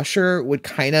the washer would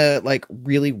kind of like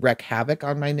really wreak havoc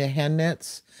on my hand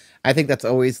knits. I think that's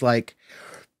always like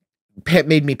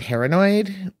made me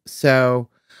paranoid. So,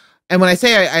 and when I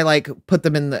say I like put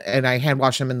them in and I hand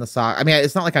wash them in the sock, I mean,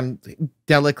 it's not like I'm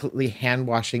delicately hand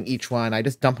washing each one. I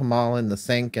just dump them all in the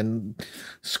sink and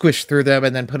squish through them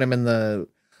and then put them in the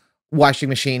washing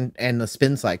machine and the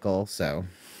spin cycle. So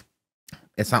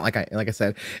it's not like I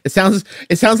said, it sounds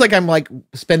like I'm like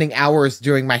spending hours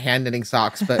doing my hand knitting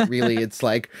socks, but really it's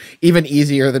like even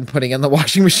easier than putting in the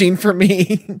washing machine for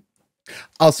me.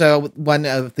 Also, one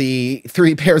of the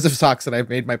 3 pairs of socks that I've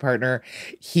made my partner,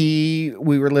 we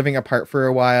were living apart for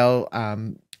a while,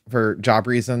 for job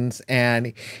reasons,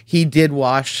 and he did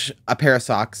wash a pair of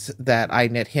socks that I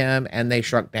knit him, and they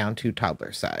shrunk down to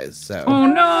toddler size. So, oh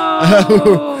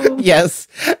no! Yes,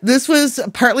 this was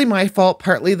partly my fault,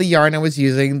 partly the yarn I was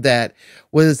using that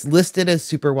was listed as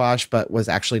superwash, but was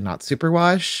actually not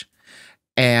superwash.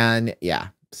 And yeah,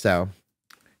 so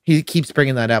he keeps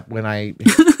bringing that up when I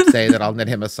say that I'll knit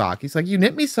him a sock. He's like, "You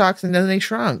knit me socks, and then they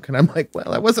shrunk," and I'm like,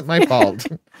 "Well, that wasn't my fault."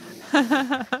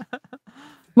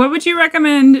 What would you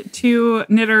recommend to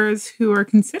knitters who are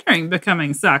considering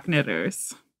becoming sock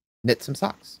knitters? Knit some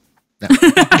socks. No.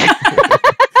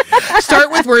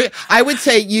 Start with where I would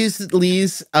say use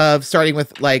Lee's of starting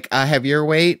with like a heavier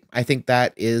weight. I think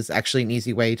that is actually an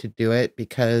easy way to do it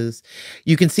because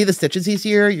you can see the stitches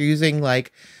easier. You're using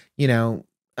like,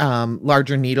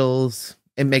 larger needles.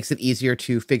 It makes it easier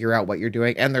to figure out what you're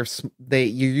doing, and you're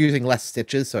using less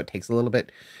stitches, so it's a little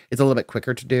bit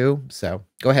quicker to do. So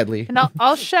go ahead, Lee. And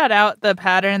I'll shout out the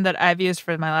pattern that I've used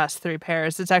for my last 3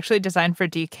 pairs. It's actually designed for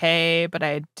DK, but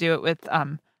I do it with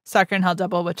Soccer and Hell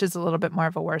Double, which is a little bit more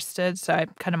of a worsted, so I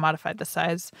kind of modified the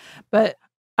size. But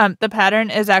the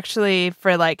pattern is actually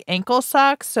for like ankle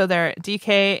socks, so they're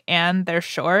DK and they're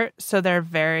short, so they're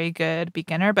very good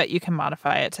beginner, but you can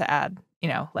modify it to add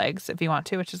legs if you want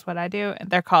to, which is what I do. And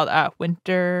they're called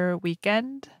Winter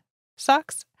Weekend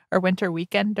socks or Winter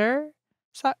Weekender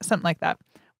socks, something like that.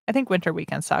 I think Winter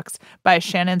Weekend Socks by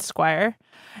Shannon Squire.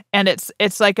 And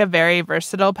it's like a very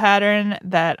versatile pattern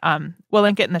that we'll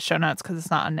link it in the show notes because it's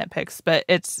not on Knitpicks, but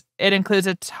it includes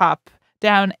a top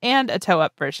down and a toe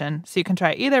up version. So you can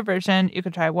try either version. You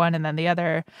can try one and then the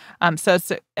other. So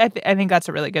I think that's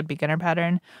a really good beginner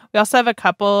pattern. We also have a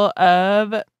couple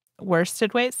of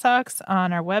worsted weight socks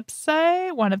on our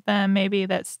website. One of them maybe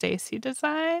that Stacey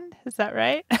designed. Is that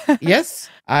right? Yes,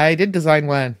 I did design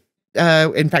one.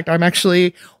 In fact, I'm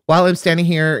actually, while I'm standing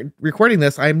here recording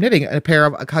this, I'm knitting a pair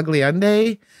of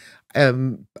Cagliande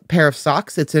pair of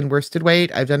socks. It's in worsted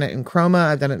weight. I've done it in Chroma.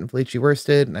 I've done it in Felici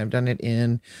worsted, and I've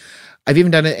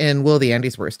even done it in Will the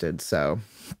Andes worsted. So.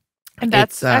 And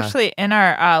that's actually in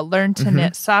our Learn to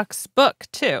Knit Socks book,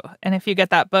 too. And if you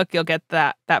get that book, you'll get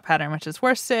that pattern, which is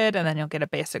worsted, and then you'll get a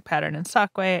basic pattern in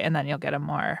sock weight, and then you'll get a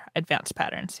more advanced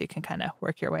pattern, so you can kind of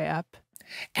work your way up.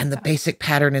 And the basic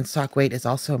pattern in sock weight is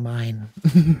also mine.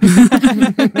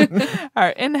 Our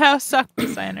in-house sock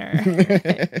designer.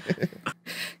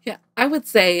 Yeah, I would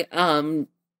say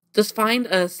just find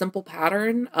a simple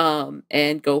pattern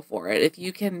and go for it. If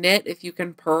you can knit, if you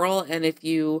can purl, and if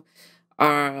you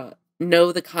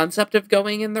know the concept of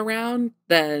going in the round,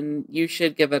 then you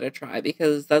should give it a try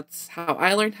because that's how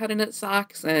I learned how to knit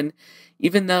socks. And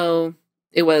even though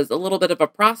it was a little bit of a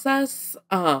process,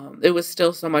 it was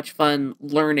still so much fun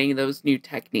learning those new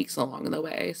techniques along the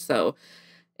way. So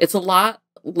it's a lot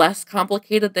less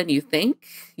complicated than you think.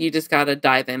 You just got to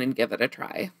dive in and give it a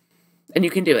try. And you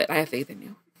can do it. I have faith in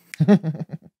you.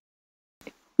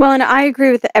 Well, and I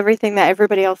agree with everything that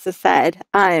everybody else has said.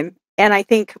 And I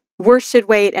think worsted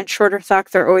weight and shorter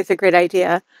socks are always a great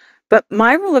idea. But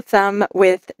my rule of thumb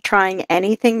with trying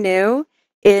anything new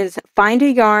is find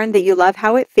a yarn that you love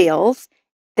how it feels,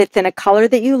 that's in a color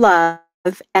that you love,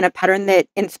 and a pattern that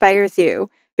inspires you.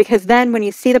 Because then when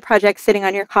you see the project sitting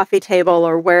on your coffee table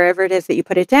or wherever it is that you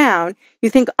put it down, you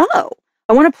think, oh,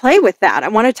 I want to play with that. I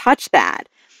want to touch that.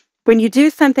 When you do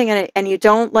something and you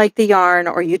don't like the yarn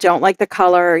or you don't like the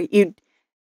color,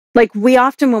 we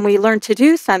often, when we learn to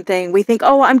do something, we think,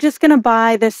 oh, I'm just going to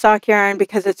buy this sock yarn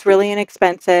because it's really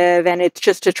inexpensive and it's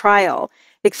just a trial.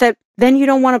 Except then you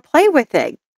don't want to play with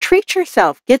it. Treat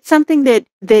yourself. Get something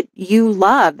that you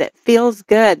love, that feels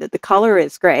good, that the color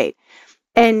is great.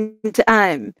 And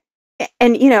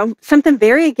something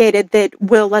variegated that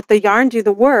will let the yarn do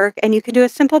the work, and you can do a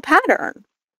simple pattern.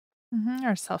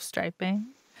 Or self-striping.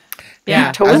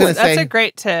 Yeah, totally. That's a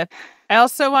great tip. I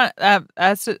also want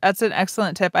that's an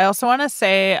excellent tip. I also want to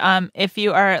say if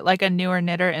you are like a newer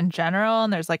knitter in general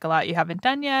and there's like a lot you haven't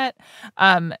done yet,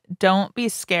 don't be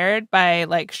scared by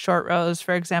like short rows,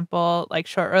 for example. Like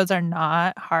short rows are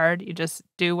not hard. You just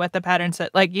do what the pattern said.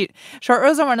 Short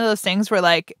rows are one of those things where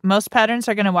like most patterns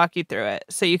are going to walk you through it.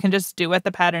 So you can just do what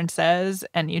the pattern says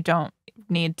and you don't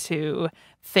need to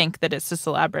think that it's this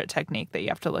elaborate technique that you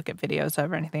have to look at videos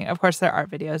of or anything. Of course, there are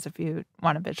videos if you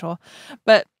want a visual,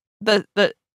 but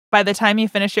by the time you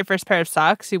finish your first pair of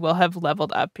socks, you will have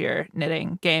leveled up your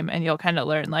knitting game, and you'll kind of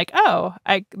learn like, oh,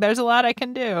 there's a lot I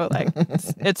can do. Like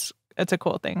it's a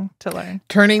cool thing to learn.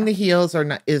 Turning the heels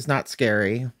is not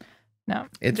scary. No,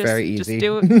 it's very easy.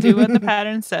 Just do what the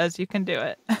pattern says. You can do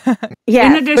it.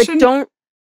 Yeah, in addition, but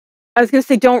I was going to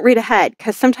say don't read ahead,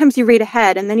 because sometimes you read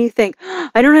ahead and then you think, oh,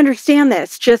 I don't understand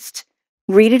this. Just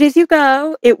read it as you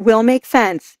go. It will make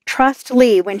sense. Trust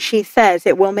Lee when she says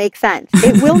it will make sense.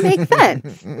 It will make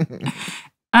sense.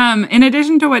 In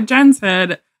addition to what Jen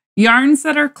said, yarns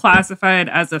that are classified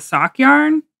as a sock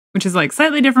yarn, which is like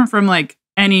slightly different from like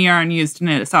any yarn used to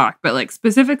knit a sock, but like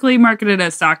specifically marketed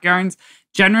as sock yarns,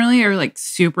 generally are like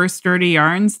super sturdy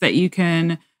yarns that you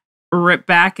can rip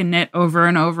back and knit over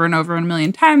and over and over a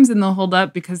million times, and they'll hold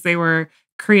up because they were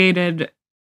created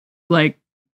like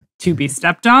to be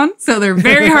stepped on. So they're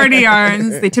very hardy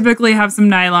yarns. They typically have some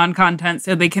nylon content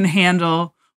so they can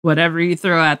handle whatever you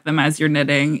throw at them as you're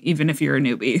knitting, even if you're a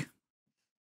newbie.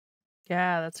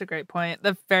 Yeah, that's a great point.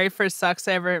 The very first socks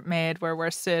I ever made were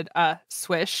worsted,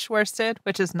 swish worsted,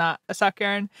 which is not a sock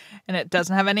yarn, and it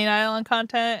doesn't have any nylon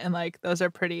content, and like those are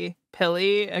pretty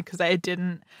pilly because I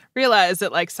didn't realize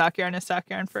that like sock yarn is sock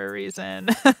yarn for a reason.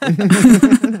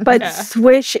 But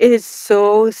swish is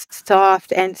so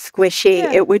soft and squishy.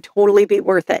 Yeah. It would totally be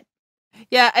worth it.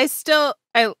 Yeah,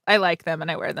 I like them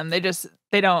and I wear them. They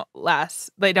don't last.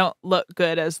 They don't look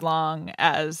good as long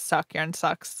as sock yarn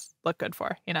socks look good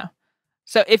for, you know.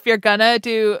 So if you're gonna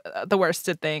do the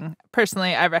worsted thing,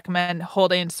 personally, I recommend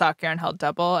holding sock yarn held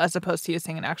double as opposed to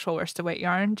using an actual worsted weight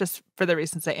yarn, just for the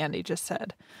reasons that Andi just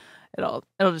said. It'll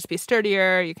just be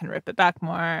sturdier. You can rip it back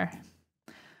more.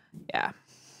 Yeah.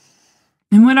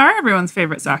 And what are everyone's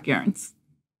favorite sock yarns?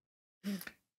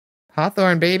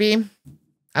 Hawthorne, baby.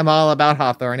 I'm all about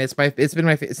Hawthorne. It's been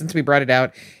my since we brought it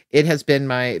out. It has been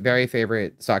my very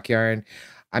favorite sock yarn.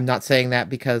 I'm not saying that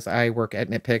because I work at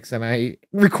Knit Picks and I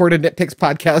record a Knit Picks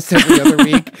podcast every other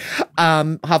week.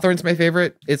 Hawthorne's my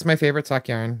favorite. It's my favorite sock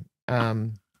yarn.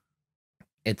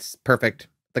 It's perfect.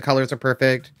 The colors are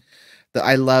perfect.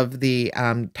 I love the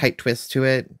tight twist to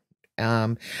it.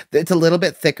 It's a little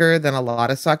bit thicker than a lot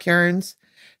of sock yarns,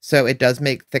 so it does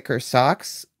make thicker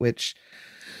socks, which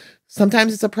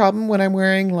sometimes it's a problem when I'm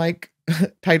wearing like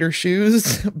tighter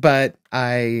shoes, but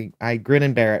I grin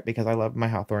and bear it because I love my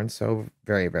Hawthorne so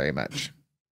very, very much.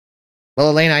 Well,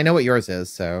 Elena, I know what yours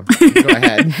is, so go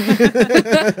ahead.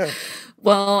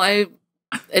 Well, I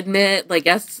admit, like,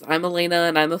 yes, I'm Elena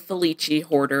and I'm a Felici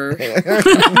hoarder.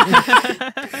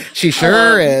 She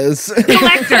sure is.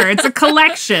 Collector. It's a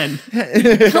collection.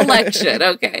 Collection.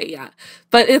 Okay, yeah.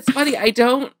 But it's funny, I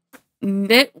don't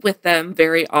knit with them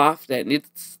very often.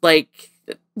 It's like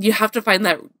you have to find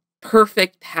that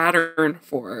perfect pattern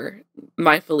for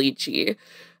my Felici.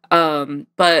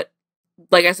 But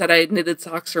like I said, I knitted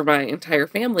socks for my entire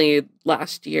family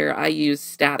last year. I used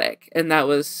static, and that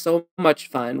was so much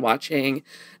fun watching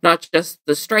not just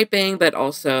the striping, but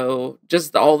also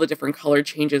just all the different color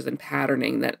changes and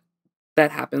patterning that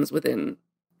happens within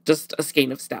just a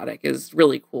skein of static is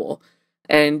really cool.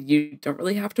 And you don't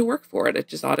really have to work for it. It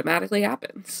just automatically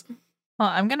happens. Well,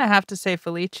 I'm going to have to say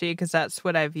Felici because that's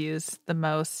what I've used the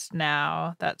most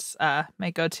now. That's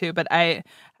my go-to. But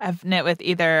I've knit with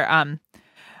either,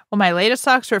 my latest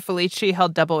socks were Felici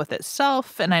held double with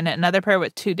itself, and I knit another pair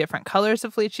with two different colors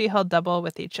of Felici held double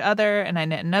with each other, and I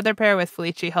knit another pair with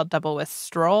Felici held double with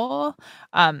Stroll.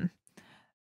 And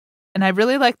I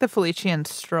really like the Felici and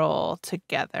Stroll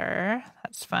together.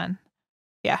 That's fun.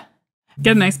 Yeah.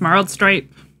 Get a nice marled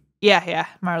stripe. Yeah.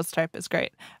 Marled stripe is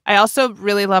great. I also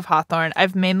really love Hawthorne.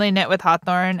 I've mainly knit with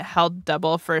Hawthorne held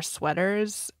double for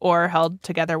sweaters or held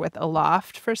together with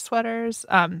Aloft for sweaters.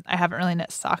 I haven't really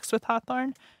knit socks with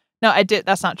Hawthorne. No, I did.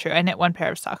 That's not true. I knit one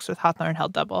pair of socks with Hawthorne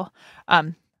held double.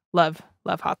 Love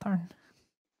Hawthorne.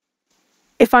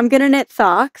 If I'm going to knit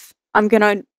socks, I'm going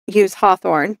to use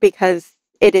Hawthorne because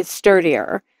it is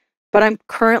sturdier. But I'm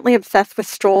currently obsessed with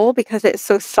Stroll because it's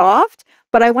so soft,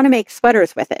 but I want to make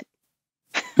sweaters with it.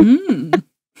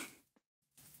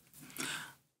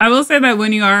 I will say that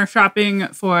when you are shopping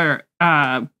for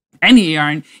any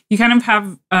yarn, you kind of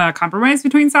have a compromise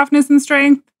between softness and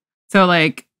strength. So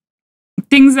like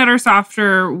things that are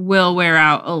softer will wear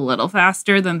out a little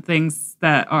faster than things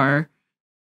that are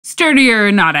sturdier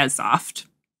and not as soft.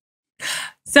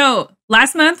 So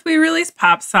last month we released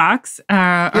Pop Socks,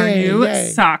 our new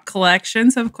sock collection.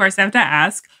 So of course I have to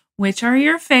ask, which are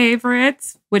your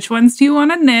favorites? Which ones do you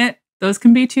want to knit? Those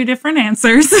can be two different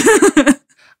answers.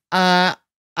 I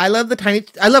love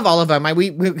I love all of them.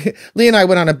 Lee and I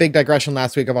went on a big digression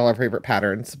last week of all our favorite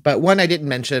patterns, but one I didn't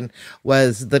mention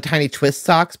was the Tiny Twist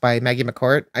socks by Maggie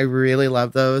McCourt. I really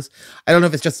love those. I don't know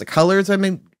if it's just the colors,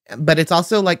 but it's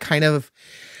also like kind of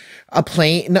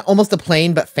almost a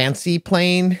plain but fancy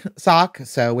plain sock.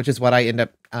 So, which is what I end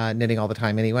up knitting all the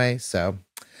time anyway. So,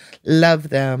 love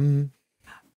them.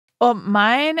 Well,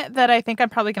 mine that I think I'm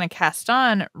probably going to cast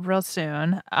on real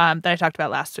soon, that I talked about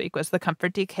last week, was the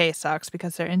Comfort DK socks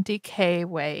because they're in DK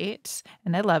weight,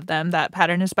 and I love them. That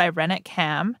pattern is by Rennet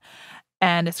Cam,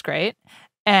 and it's great.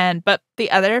 But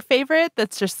the other favorite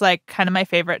that's just like kind of my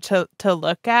favorite to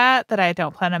look at that I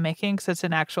don't plan on making because it's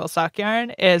an actual sock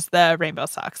yarn is the Rainbow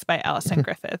Socks by Alison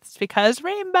Griffiths because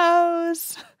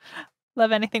rainbows.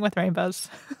 Love anything with rainbows.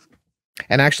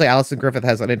 And actually, Alison Griffith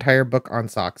has an entire book on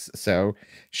socks, so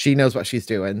she knows what she's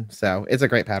doing. So it's a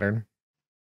great pattern.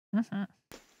 Mm-hmm.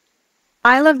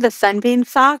 I love the Sunbeam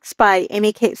socks by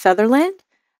Amy Kate Sutherland.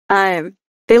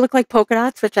 They're They look like polka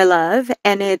dots, which I love,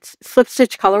 and it's slip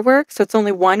stitch color work, so it's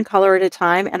only one color at a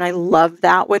time, and I love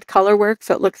that with color work,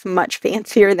 so it looks much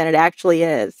fancier than it actually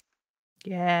is.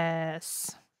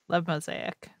 Yes. Love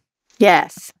mosaic.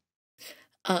 Yes.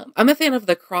 I'm a fan of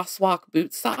the Crosswalk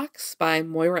boot socks by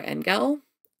Moira Engel.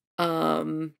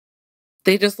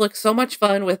 They just look so much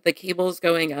fun with the cables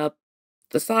going up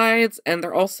the sides, and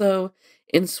they're also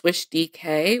in Swish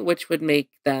DK, which would make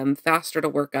them faster to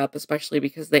work up, especially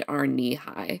because they are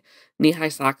knee-high. Knee-high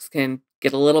socks can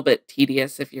get a little bit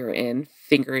tedious if you're in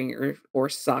fingering or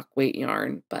sock weight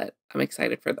yarn, but I'm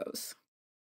excited for those.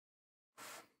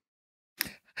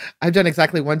 I've done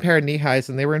exactly one pair of knee highs,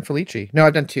 and they were in Felici. No,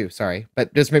 I've done two. Sorry,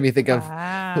 but just made me think of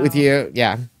with you.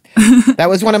 Yeah, that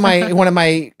was one of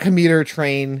my commuter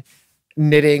train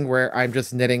knitting where I'm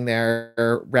just knitting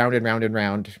there round and round and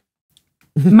round.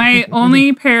 My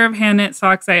only pair of hand knit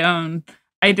socks I own.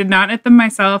 I did not knit them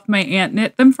myself. My aunt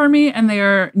knit them for me, and they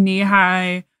are knee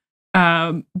high,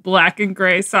 black and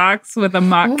gray socks with a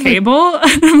mock cable.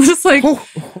 And I'm just like,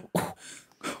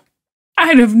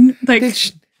 I'd have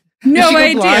no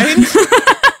idea.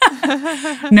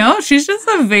 No, she's just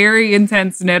a very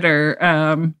intense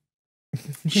knitter.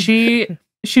 She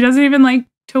doesn't even like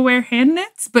to wear hand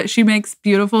knits, but she makes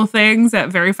beautiful things at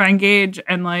very fine gauge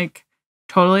and like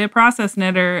totally a process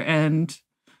knitter, and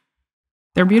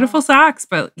they're beautiful socks,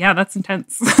 but yeah, that's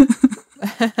intense.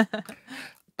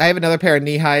 I have another pair of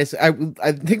knee highs. I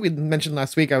think we mentioned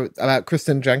last week about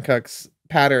Kristen Jancuk's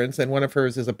patterns, and one of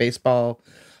hers is a baseball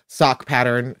sock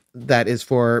pattern that is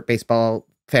for baseball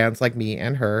fans like me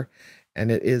and her,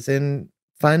 and it is in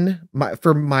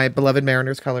for my beloved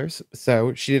Mariners colors.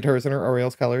 So she did hers in her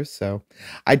Orioles colors. So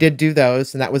I did do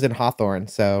those, and that was in Hawthorne.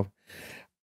 So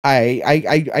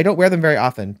I don't wear them very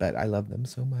often, but I love them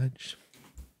so much.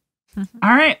 All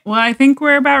right. Well, I think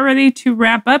we're about ready to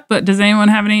wrap up, but does anyone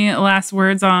have any last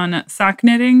words on sock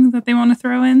knitting that they want to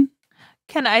throw in?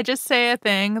 Can I just say a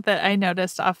thing that I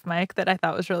noticed off mic that I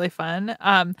thought was really fun?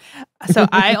 So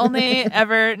I only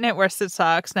ever knit worsted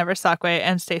socks, never sock weight,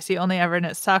 and Stacey only ever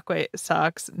knits sock weight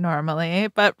socks normally.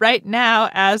 But right now,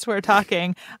 as we're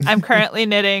talking, I'm currently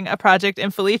knitting a project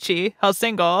in Felici, held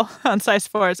single on size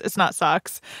 4s. It's not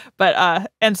socks, but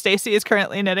and Stacey is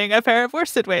currently knitting a pair of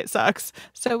worsted weight socks.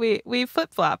 So we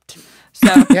flip flopped.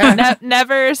 So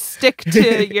never stick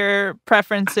to your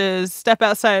preferences. Step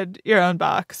outside your own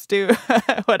box. Do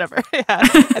whatever. Yeah,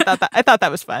 I thought that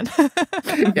was fun.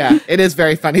 Yeah, it is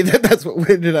very funny that that's what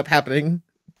ended up happening.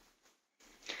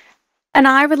 And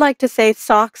I would like to say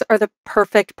socks are the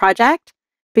perfect project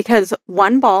because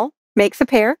one ball makes a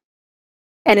pair,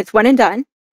 and it's one and done.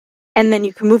 And then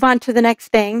you can move on to the next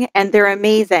thing, and they're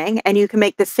amazing. And you can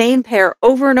make the same pair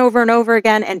over and over and over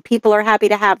again, and people are happy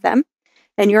to have them.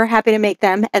 And you're happy to make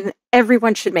them, and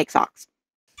everyone should make socks.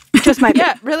 Just my opinion.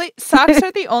 Yeah, really. Socks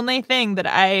are the only thing that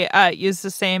I use the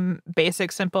same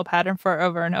basic, simple pattern for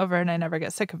over and over, and I never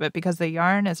get sick of it because the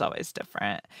yarn is always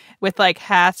different. With like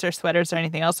hats or sweaters or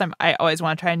anything else, I always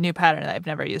want to try a new pattern that I've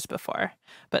never used before.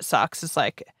 But socks is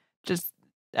like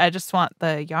I just want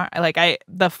the yarn.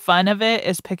 The fun of it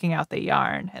is picking out the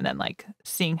yarn and then like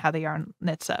seeing how the yarn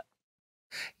knits up.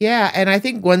 Yeah, and I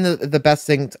think one of the best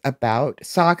things about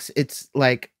socks, it's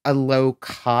like a low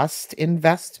cost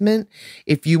investment.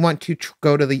 If you want to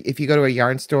if you go to a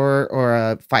yarn store or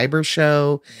a fiber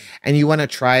show and you want to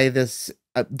try this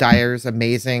dyer's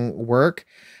amazing work,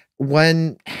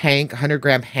 one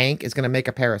 100-gram hank is going to make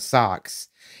a pair of socks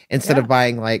instead of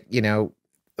buying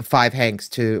 5 hanks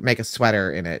to make a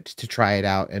sweater in it to try it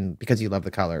out, and because you love the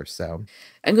color. So,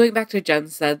 and going back to what Jen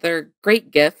said, they're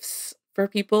great gifts for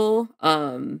people.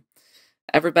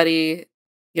 Everybody,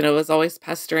 is always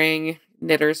pestering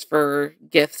knitters for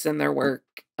gifts in their work.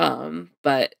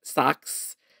 But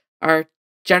socks are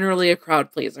generally a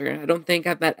crowd pleaser. I don't think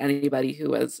I've met anybody who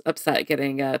was upset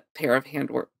getting a pair of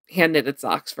hand knitted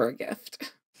socks for a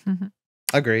gift.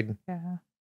 Agreed. Yeah.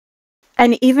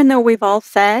 And even though we've all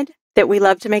said that we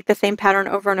love to make the same pattern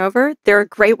over and over, they're a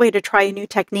great way to try a new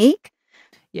technique.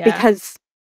 Yeah. Because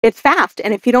it's fast.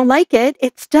 And if you don't like it,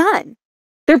 it's done.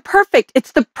 They're perfect.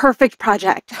 It's the perfect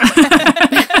project.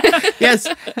 Yes.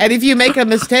 And if you make a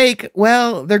mistake,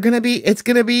 well, it's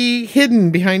going to be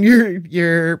hidden behind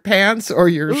your pants or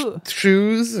your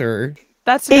shoes or.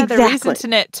 That's another reason to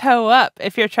knit toe up.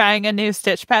 If you're trying a new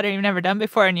stitch pattern you've never done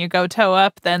before and you go toe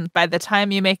up, then by the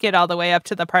time you make it all the way up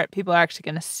to the part people are actually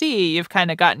going to see, you've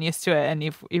kind of gotten used to it and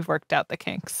you've worked out the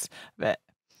kinks. But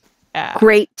yeah,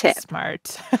 great tip.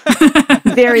 Smart.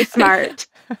 Very smart.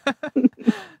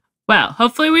 Well,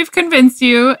 hopefully we've convinced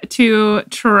you to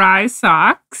try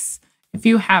socks. if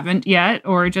you haven't yet,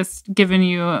 or just given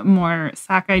you more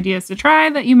sock ideas to try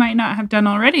that you might not have done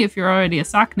already if you're already a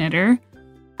sock knitter.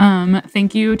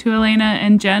 Thank you to Alena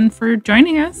and Jen for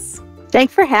joining us.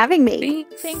 Thanks for having me.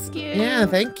 Thank you. Yeah,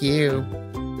 thank you.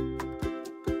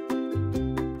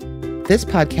 This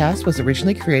podcast was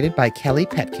originally created by Kelly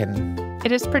Petkin.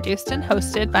 It is produced and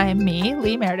hosted by me,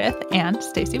 Lee Meredith, and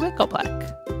Stacey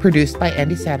Winklepleck. Produced by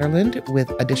Andi Satterland with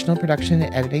additional production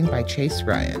and editing by Chase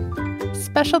Ryan.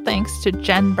 Special thanks to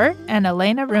Jen Burt and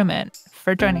Elena Ruman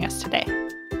for joining us today.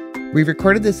 We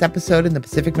recorded this episode in the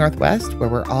Pacific Northwest, where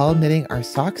we're all knitting our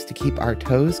socks to keep our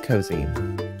toes cozy.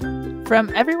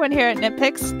 From everyone here at Knit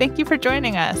Picks, thank you for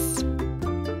joining us.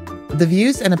 The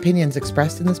views and opinions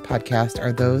expressed in this podcast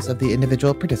are those of the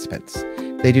individual participants.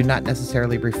 They do not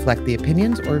necessarily reflect the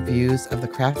opinions or views of the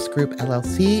Crafts Group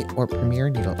LLC or Premier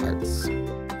Needle Arts.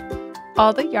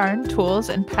 All the yarn, tools,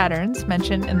 and patterns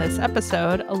mentioned in this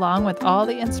episode, along with all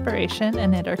the inspiration a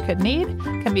knitter could need,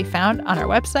 can be found on our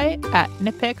website at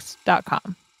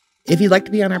knitpicks.com. If you'd like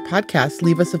to be on our podcast,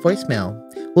 leave us a voicemail.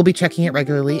 We'll be checking it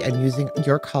regularly and using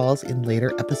your calls in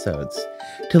later episodes.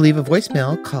 To leave a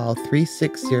voicemail, call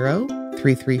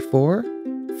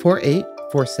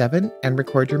 360-334-4847 and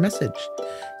record your message.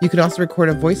 You can also record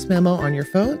a voice memo on your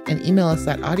phone and email us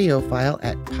that audio file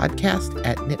at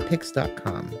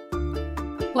podcast@knitpicks.com.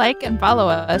 Like and follow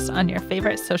us on your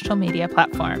favorite social media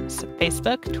platforms: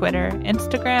 Facebook, Twitter,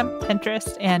 Instagram,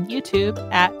 Pinterest, and YouTube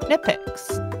at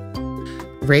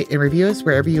KnitPicks. Rate and review us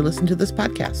wherever you listen to this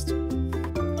podcast.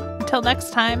 Until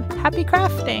next time, happy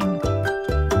crafting!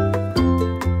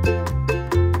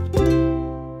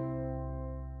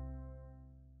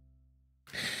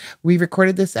 We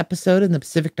recorded this episode in the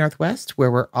Pacific Northwest, where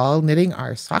we're all knitting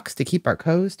our socks to keep our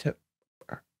toes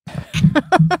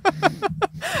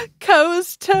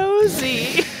Co's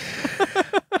toesy.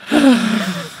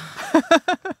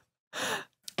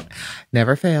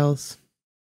 Never fails.